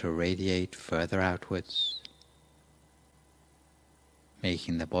potential to radiate further outwards,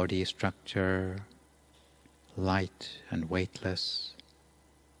 making the body structure light and weightless,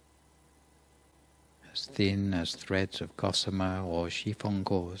 as thin as threads of gossamer or chiffon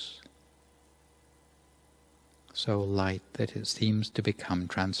gauze, so light that it seems to become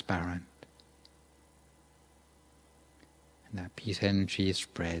transparent. And that peace energy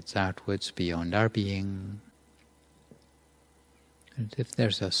spreads outwards beyond our being, as if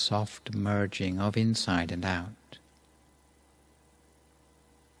there's a soft merging of inside and out.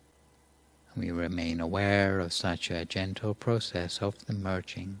 And we remain aware of such a gentle process of the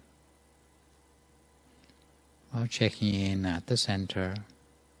merging, while checking in at the center,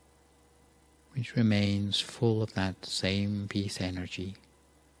 which remains full of that same peace energy.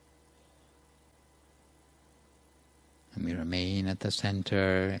 And we remain at the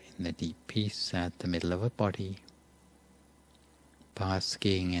center in the deep peace at the middle of a body,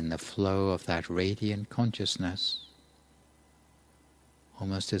 basking in the flow of that radiant consciousness,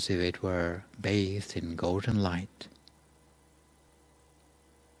 almost as if it were bathed in golden light.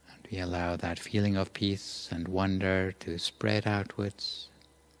 And we allow that feeling of peace and wonder to spread outwards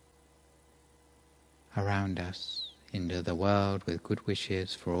around us into the world with good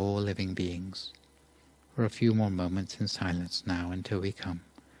wishes for all living beings. For a few more moments in silence now until we come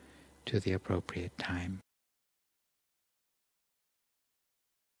to the appropriate time.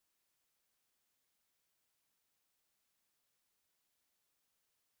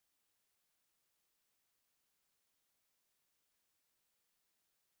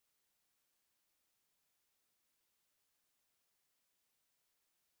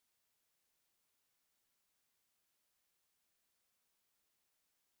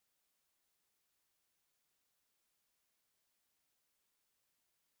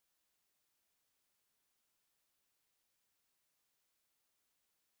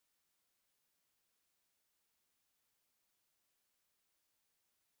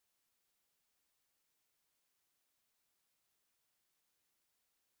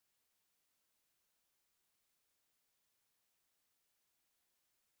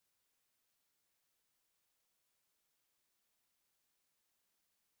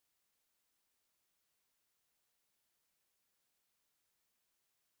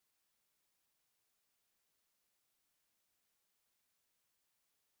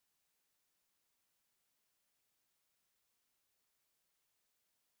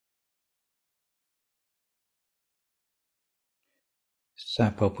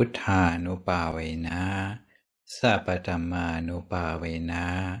 Sappha Putthanupavena, Sappha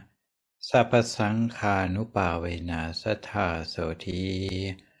Dhammanupavena, Sappha Sankhanupavena, Sattha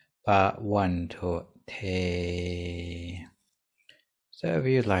Soti Bhavantu Te. So if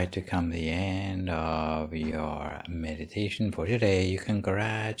you'd like to come to the end of your meditation for today, you can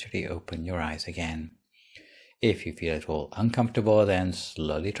gradually open your eyes again. If you feel at all uncomfortable, then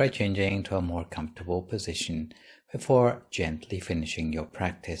slowly try changing to a more comfortable position before gently finishing your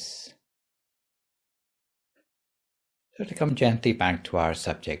practice. So to come gently back to our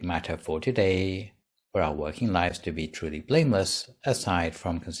subject matter for today, for our working lives to be truly blameless, aside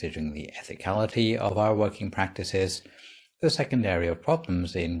from considering the ethicality of our working practices, the second area of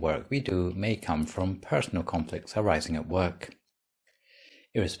problems in work we do may come from personal conflicts arising at work.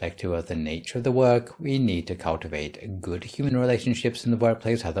 Irrespective of the nature of the work, we need to cultivate good human relationships in the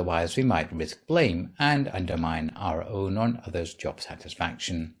workplace, otherwise we might risk blame and undermine our own or others' job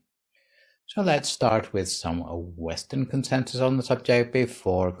satisfaction. So let's start with some Western consensus on the subject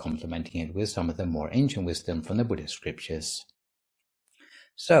before complementing it with some of the more ancient wisdom from the Buddhist scriptures.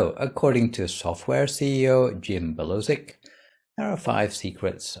 So, according to software CEO Jim Belozic, there are 5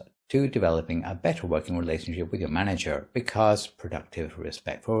 secrets to developing a better working relationship with your manager, because productive,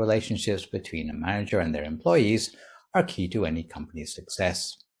 respectful relationships between a manager and their employees are key to any company's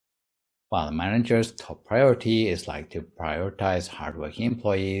success. While a manager's top priority is to prioritize hardworking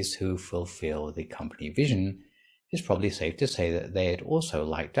employees who fulfill the company vision, it's probably safe to say that they'd also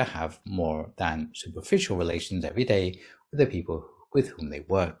like to have more than superficial relations every day with the people with whom they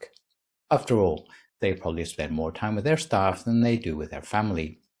work. After all, they probably spend more time with their staff than they do with their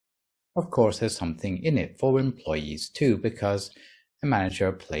family. Of course, there's something in it for employees too, because a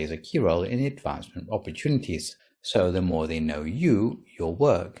manager plays a key role in advancement opportunities. So the more they know you, your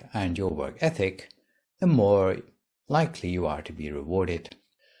work, and your work ethic, the more likely you are to be rewarded.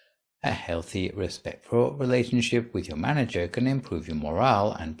 A healthy, respectful relationship with your manager can improve your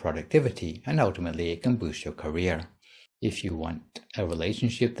morale and productivity, and ultimately it can boost your career. If you want a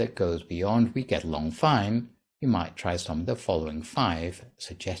relationship that goes beyond "we get along fine," you might try some of the following 5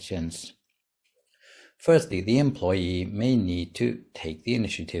 suggestions. Firstly, the employee may need to take the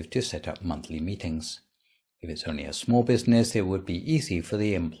initiative to set up monthly meetings. If it's only a small business, it would be easy for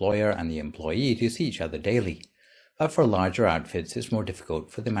the employer and the employee to see each other daily. But for larger outfits, it's more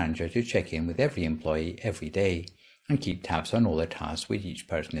difficult for the manager to check in with every employee every day and keep tabs on all the tasks which each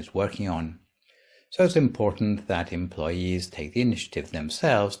person is working on. So it's important that employees take the initiative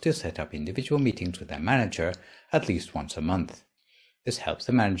themselves to set up individual meetings with their manager at least once a month. This helps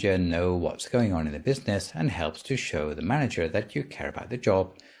the manager know what's going on in the business and helps to show the manager that you care about the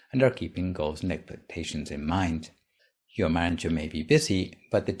job and are keeping goals and expectations in mind. Your manager may be busy,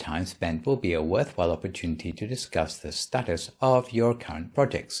 but the time spent will be a worthwhile opportunity to discuss the status of your current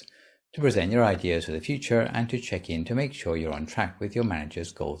projects, to present your ideas for the future, and to check in to make sure you're on track with your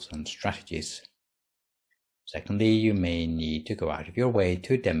manager's goals and strategies. Secondly, you may need to go out of your way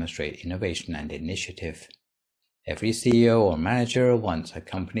to demonstrate innovation and initiative. Every CEO or manager wants a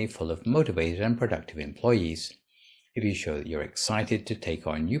company full of motivated and productive employees. If you show that you're excited to take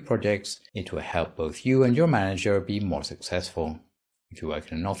on new projects, it will help both you and your manager be more successful. If you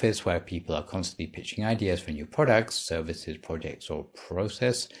work in an office where people are constantly pitching ideas for new products, services, projects, or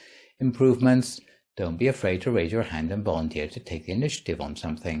process improvements, don't be afraid to raise your hand and volunteer to take the initiative on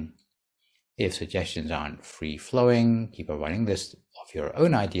something. If suggestions aren't free-flowing, keep a running list of your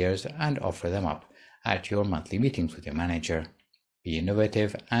own ideas and offer them up at your monthly meetings with your manager. Be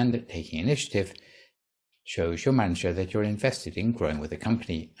innovative, and taking initiative shows your manager that you're invested in growing with the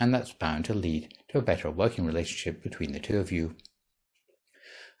company, and that's bound to lead to a better working relationship between the two of you.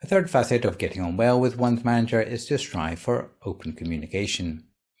 A third facet of getting on well with one's manager is to strive for open communication.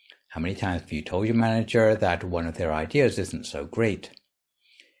 How many times have you told your manager that one of their ideas isn't so great?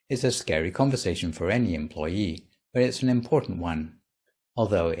 It's a scary conversation for any employee, but it's an important one.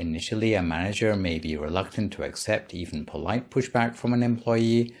 Although initially a manager may be reluctant to accept even polite pushback from an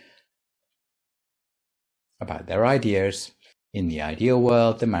employee about their ideas, in the ideal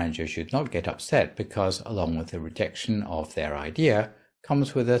world, the manager should not get upset because along with the rejection of their idea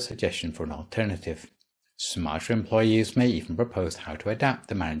comes with a suggestion for an alternative. Smarter employees may even propose how to adapt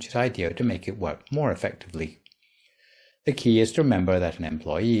the manager's idea to make it work more effectively. The key is to remember that an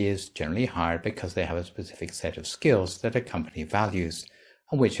employee is generally hired because they have a specific set of skills that a company values,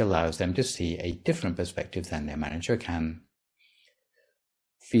 and which allows them to see a different perspective than their manager can.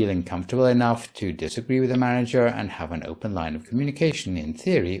 Feeling comfortable enough to disagree with the manager and have an open line of communication, in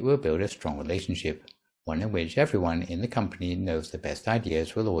theory, will build a strong relationship, one in which everyone in the company knows the best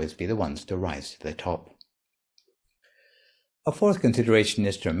ideas will always be the ones to rise to the top. A fourth consideration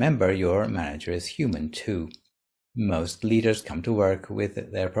is to remember your manager is human too. Most leaders come to work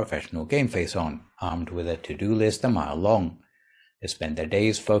with their professional game face on, armed with a to-do list a mile long. They spend their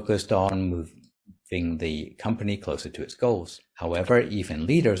days focused on moving the company closer to its goals. However, even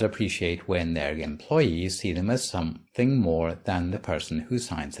leaders appreciate when their employees see them as something more than the person who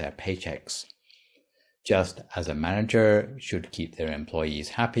signs their paychecks. Just as a manager should keep their employees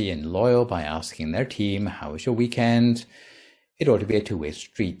happy and loyal by asking their team, "How was your weekend?" it ought to be a two-way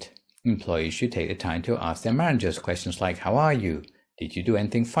street. Employees should take the time to ask their managers questions like, "How are you? Did you do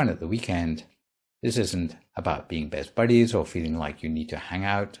anything fun at the weekend?" This isn't about being best buddies or feeling like you need to hang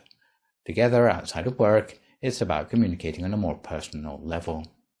out together outside of work. It's about communicating on a more personal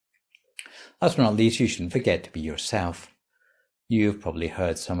level. Last but not least, you shouldn't forget to be yourself. You've probably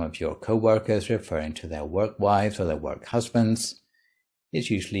heard some of your co-workers referring to their work wives or their work husbands. It's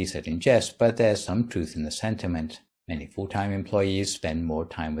usually said in jest, but there's some truth in the sentiment. Many full-time employees spend more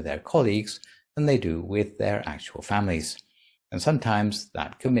time with their colleagues than they do with their actual families, and sometimes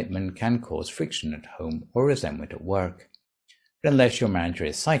that commitment can cause friction at home or resentment at work. But unless your manager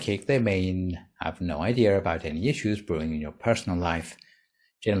is psychic, they may have no idea about any issues brewing in your personal life.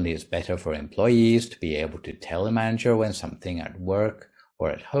 Generally, it's better for employees to be able to tell the manager when something at work or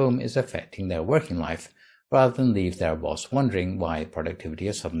at home is affecting their working life, rather than leave their boss wondering why productivity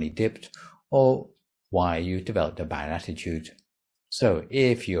has suddenly dipped or why you've developed a bad attitude. So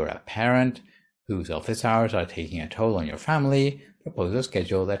if you're a parent whose office hours are taking a toll on your family, propose a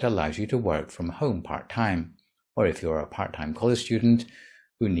schedule that allows you to work from home part-time. Or if you're a part-time college student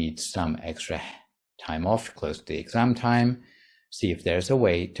who needs some extra time off close to the exam time, see if there's a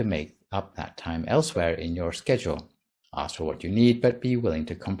way to make up that time elsewhere in your schedule. Ask for what you need, but be willing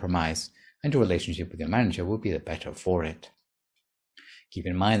to compromise, and your relationship with your manager will be the better for it. Keep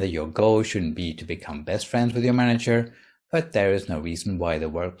in mind that your goal shouldn't be to become best friends with your manager, but there is no reason why the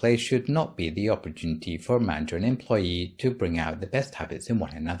workplace should not be the opportunity for manager and employee to bring out the best habits in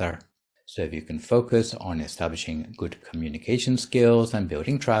one another. So if you can focus on establishing good communication skills and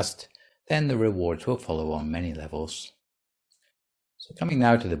building trust, then the rewards will follow on many levels. So coming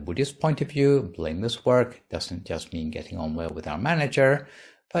now to the Buddhist point of view, blameless work doesn't just mean getting on well with our manager,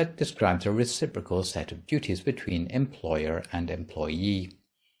 but describes a reciprocal set of duties between employer and employee.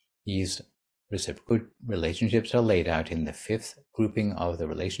 These Reciprocal relationships are laid out in the 5th grouping of the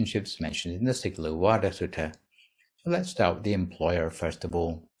relationships mentioned in the Sigla Sutta. So let's start with the employer first of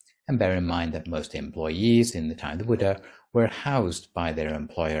all, and bear in mind that most employees in the time of the Buddha were housed by their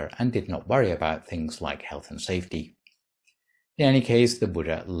employer and did not worry about things like health and safety. In any case, the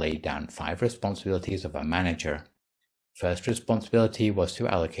Buddha laid down 5 responsibilities of a manager. First responsibility was to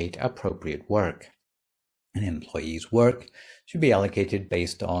allocate appropriate work. An employee's work should be allocated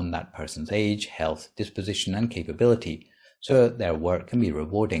based on that person's age, health, disposition, and capability, so that their work can be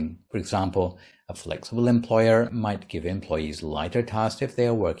rewarding. For example, a flexible employer might give employees lighter tasks if they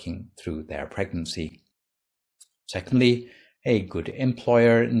are working through their pregnancy. Secondly, a good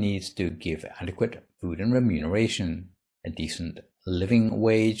employer needs to give adequate food and remuneration. A decent living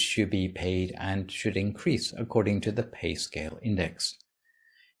wage should be paid and should increase according to the pay scale index.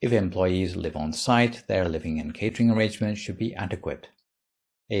 If employees live on site, their living and catering arrangements should be adequate.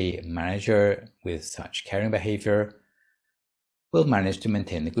 A manager with such caring behavior will manage to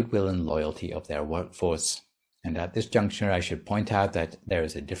maintain the goodwill and loyalty of their workforce. And at this juncture, I should point out that there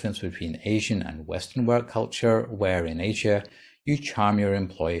is a difference between Asian and Western work culture, where in Asia, you charm your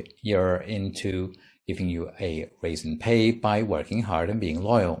employer into giving you a raise in pay by working hard and being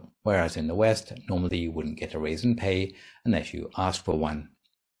loyal, whereas in the West, normally you wouldn't get a raise in pay unless you ask for one.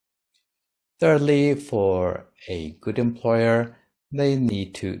 Thirdly, for a good employer, they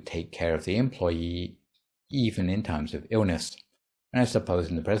need to take care of the employee even in times of illness. And I suppose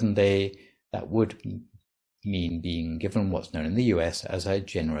in the present day, that would mean being given what's known in the US as a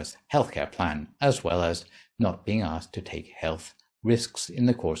generous healthcare plan, as well as not being asked to take health risks in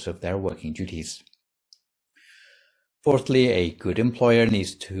the course of their working duties. Fourthly, a good employer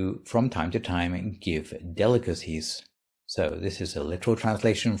needs to, from time to time, give delicacies. So this is a literal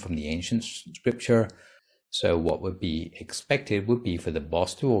translation from the ancient scripture. So what would be expected would be for the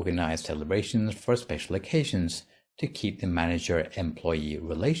boss to organize celebrations for special occasions to keep the manager-employee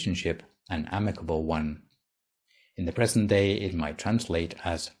relationship an amicable one. In the present day, it might translate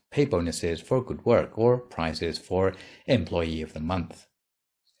as pay bonuses for good work or prizes for Employee of the Month.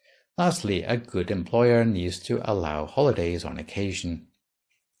 Lastly, a good employer needs to allow holidays on occasion.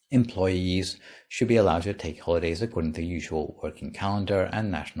 Employees should be allowed to take holidays according to the usual working calendar and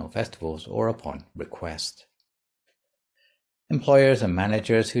national festivals or upon request. Employers and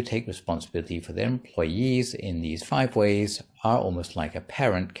managers who take responsibility for their employees in these 5 ways are almost like a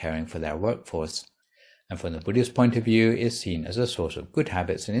parent caring for their workforce, and from the Buddhist point of view is seen as a source of good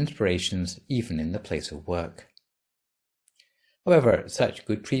habits and inspirations even in the place of work. However, such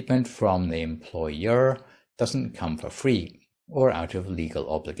good treatment from the employer doesn't come for free or out of legal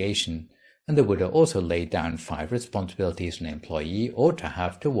obligation, and the Buddha also laid down 5 responsibilities an employee ought to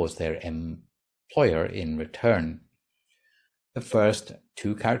have towards their employer in return. The first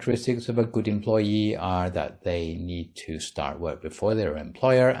 2 characteristics of a good employee are that they need to start work before their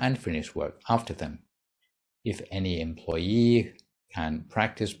employer and finish work after them. If any employee can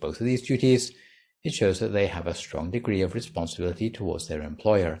practice both of these duties, it shows that they have a strong degree of responsibility towards their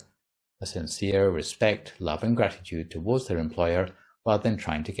employer, a sincere respect, love, and gratitude towards their employer, rather than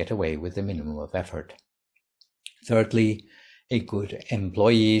trying to get away with the minimum of effort. Thirdly, a good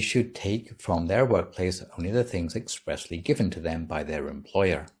employee should take from their workplace only the things expressly given to them by their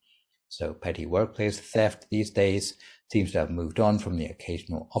employer. So petty workplace theft these days seems to have moved on from the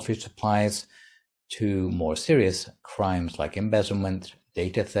occasional office supplies to more serious crimes like embezzlement,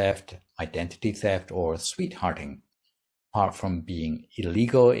 data theft, identity theft, or sweethearting. Apart from being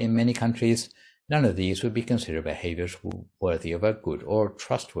illegal in many countries, none of these would be considered behaviors worthy of a good or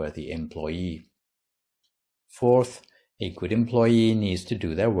trustworthy employee. Fourth, a good employee needs to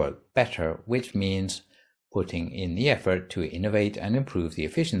do their work better, which means putting in the effort to innovate and improve the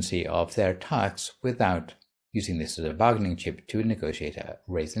efficiency of their tasks without using this as a bargaining chip to negotiate a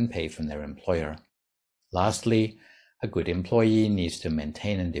raise in pay from their employer. Lastly, a good employee needs to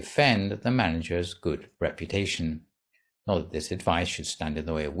maintain and defend the manager's good reputation. Not that this advice should stand in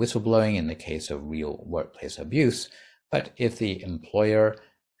the way of whistleblowing in the case of real workplace abuse, but if the employer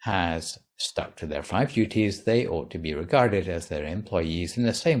has stuck to their 5 duties, they ought to be regarded as their employees in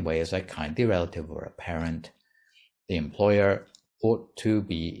the same way as a kindly relative or a parent. The employer ought to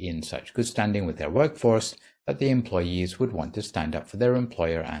be in such good standing with their workforce that the employees would want to stand up for their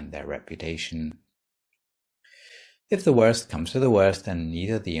employer and their reputation. If the worst comes to the worst and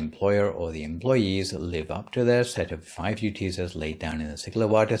neither the employer or the employees live up to their set of 5 duties as laid down in the Sigla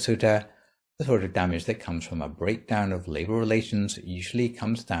Sutta, the sort of damage that comes from a breakdown of labor relations usually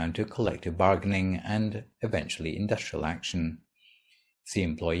comes down to collective bargaining and eventually industrial action. If the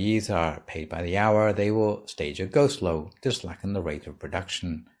employees are paid by the hour, they will stage a go-slow to slacken the rate of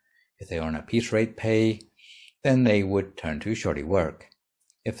production. If they earn a piece rate pay, then they would turn to shoddy work.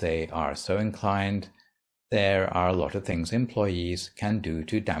 If they are so inclined, there are a lot of things employees can do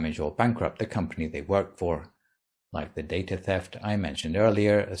to damage or bankrupt the company they work for, like the data theft I mentioned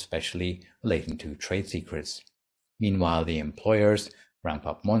earlier, especially relating to trade secrets. Meanwhile, the employers ramp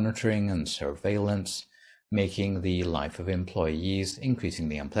up monitoring and surveillance, making the life of employees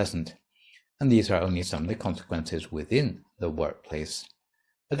increasingly unpleasant. And these are only some of the consequences within the workplace.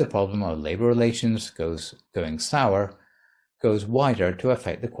 But the problem of labor relations going sour goes wider to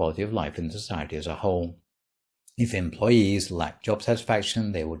affect the quality of life in society as a whole. If employees lack job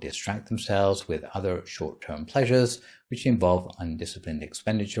satisfaction, they will distract themselves with other short-term pleasures, which involve undisciplined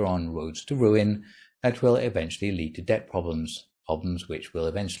expenditure on roads to ruin that will eventually lead to debt problems which will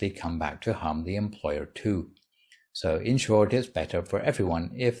eventually come back to harm the employer too. So in short, it's better for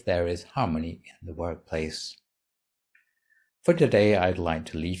everyone if there is harmony in the workplace. For today, I'd like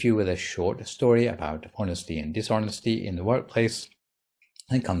to leave you with a short story about honesty and dishonesty in the workplace.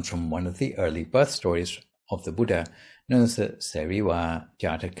 It comes from one of the early birth stories of the Buddha, known as the Seriwa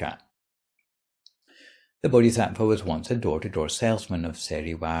Jataka. The Bodhisattva was once a door-to-door salesman of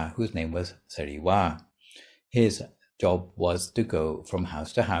Seriwa, whose name was Seriwa. His job was to go from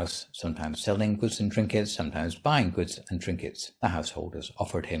house to house, sometimes selling goods and trinkets, sometimes buying goods and trinkets the householders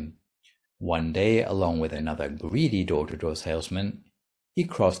offered him. One day, along with another greedy door-to-door salesman, he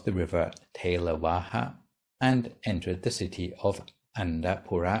crossed the river Telavaha and entered the city of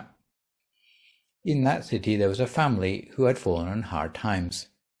Andapura. In that city there was a family who had fallen on hard times,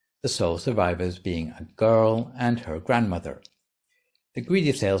 the sole survivors being a girl and her grandmother. The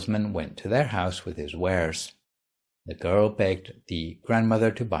greedy salesman went to their house with his wares. The girl begged the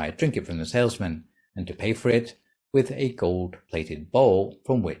grandmother to buy a trinket from the salesman and to pay for it with a gold-plated bowl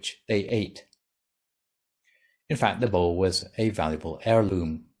from which they ate. In fact, the bowl was a valuable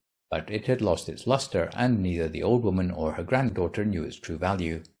heirloom, but it had lost its luster, and neither the old woman or her granddaughter knew its true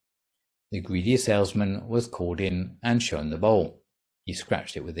value. The greedy salesman was called in and shown the bowl. He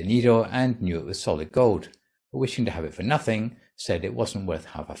scratched it with a needle and knew it was solid gold, but wishing to have it for nothing, said it wasn't worth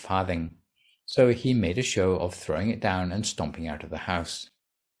half a farthing. So he made a show of throwing it down and stomping out of the house.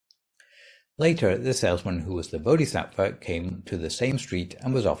 Later, the salesman, who was the Bodhisattva, came to the same street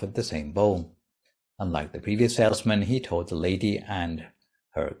and was offered the same bowl. Unlike the previous salesman, he told the lady and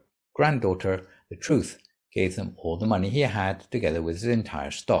her granddaughter the truth, gave them all the money he had together with his entire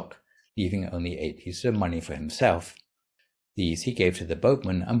stock, leaving only 8 pieces of money for himself. These he gave to the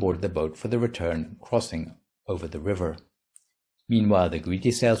boatman and boarded the boat for the return crossing over the river. Meanwhile, the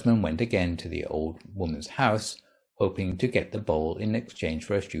greedy salesman went again to the old woman's house, hoping to get the bowl in exchange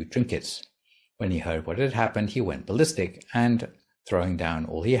for a few trinkets. When he heard what had happened, he went ballistic and, throwing down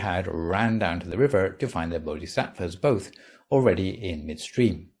all he had, ran down to the river to find the bodhisattvas both already in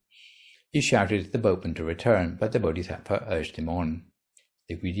midstream. He shouted to the boatman to return, but the bodhisattva urged him on.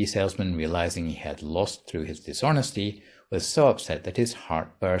 The greedy salesman, realizing he had lost through his dishonesty, was so upset that his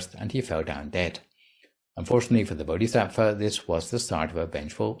heart burst and he fell down dead. Unfortunately for the bodhisattva, this was the start of a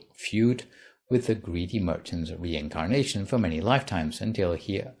vengeful feud with the greedy merchant's reincarnation for many lifetimes, until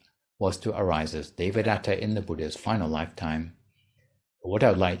he was to arise as Devadatta in the Buddha's final lifetime. What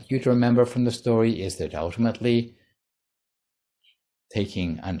I would like you to remember from the story is that ultimately,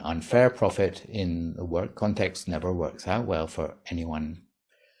 taking an unfair profit in the work context never works out well for anyone.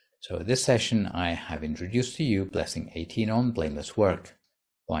 So this session I have introduced to you Blessing 18 on Blameless Work.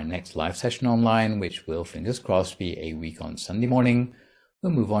 For our next live session online, which will, fingers crossed, be a week on Sunday morning,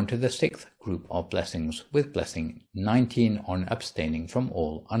 we'll move on to the 6th group of blessings with Blessing 19 on abstaining from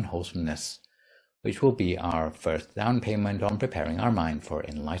all unwholesomeness, which will be our first down payment on preparing our mind for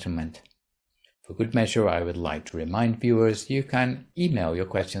enlightenment. For good measure, I would like to remind viewers you can email your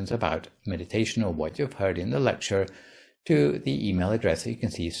questions about meditation or what you've heard in the lecture to the email address that you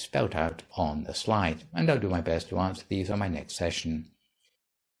can see spelled out on the slide, and I'll do my best to answer these on my next session.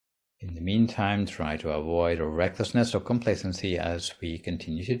 In the meantime, try to avoid recklessness or complacency as we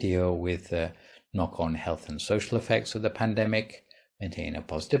continue to deal with the knock-on health and social effects of the pandemic. Maintain a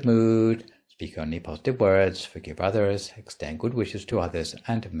positive mood, speak only positive words, forgive others, extend good wishes to others,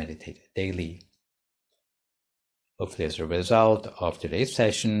 and meditate daily. Hopefully, as a result of today's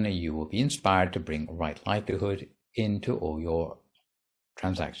session, you will be inspired to bring right livelihood into all your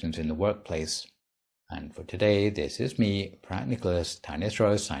transactions in the workplace. And for today, this is me, Phra Nicholas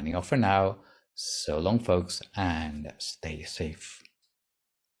Thanissaro, signing off for now. So long, folks, and stay safe.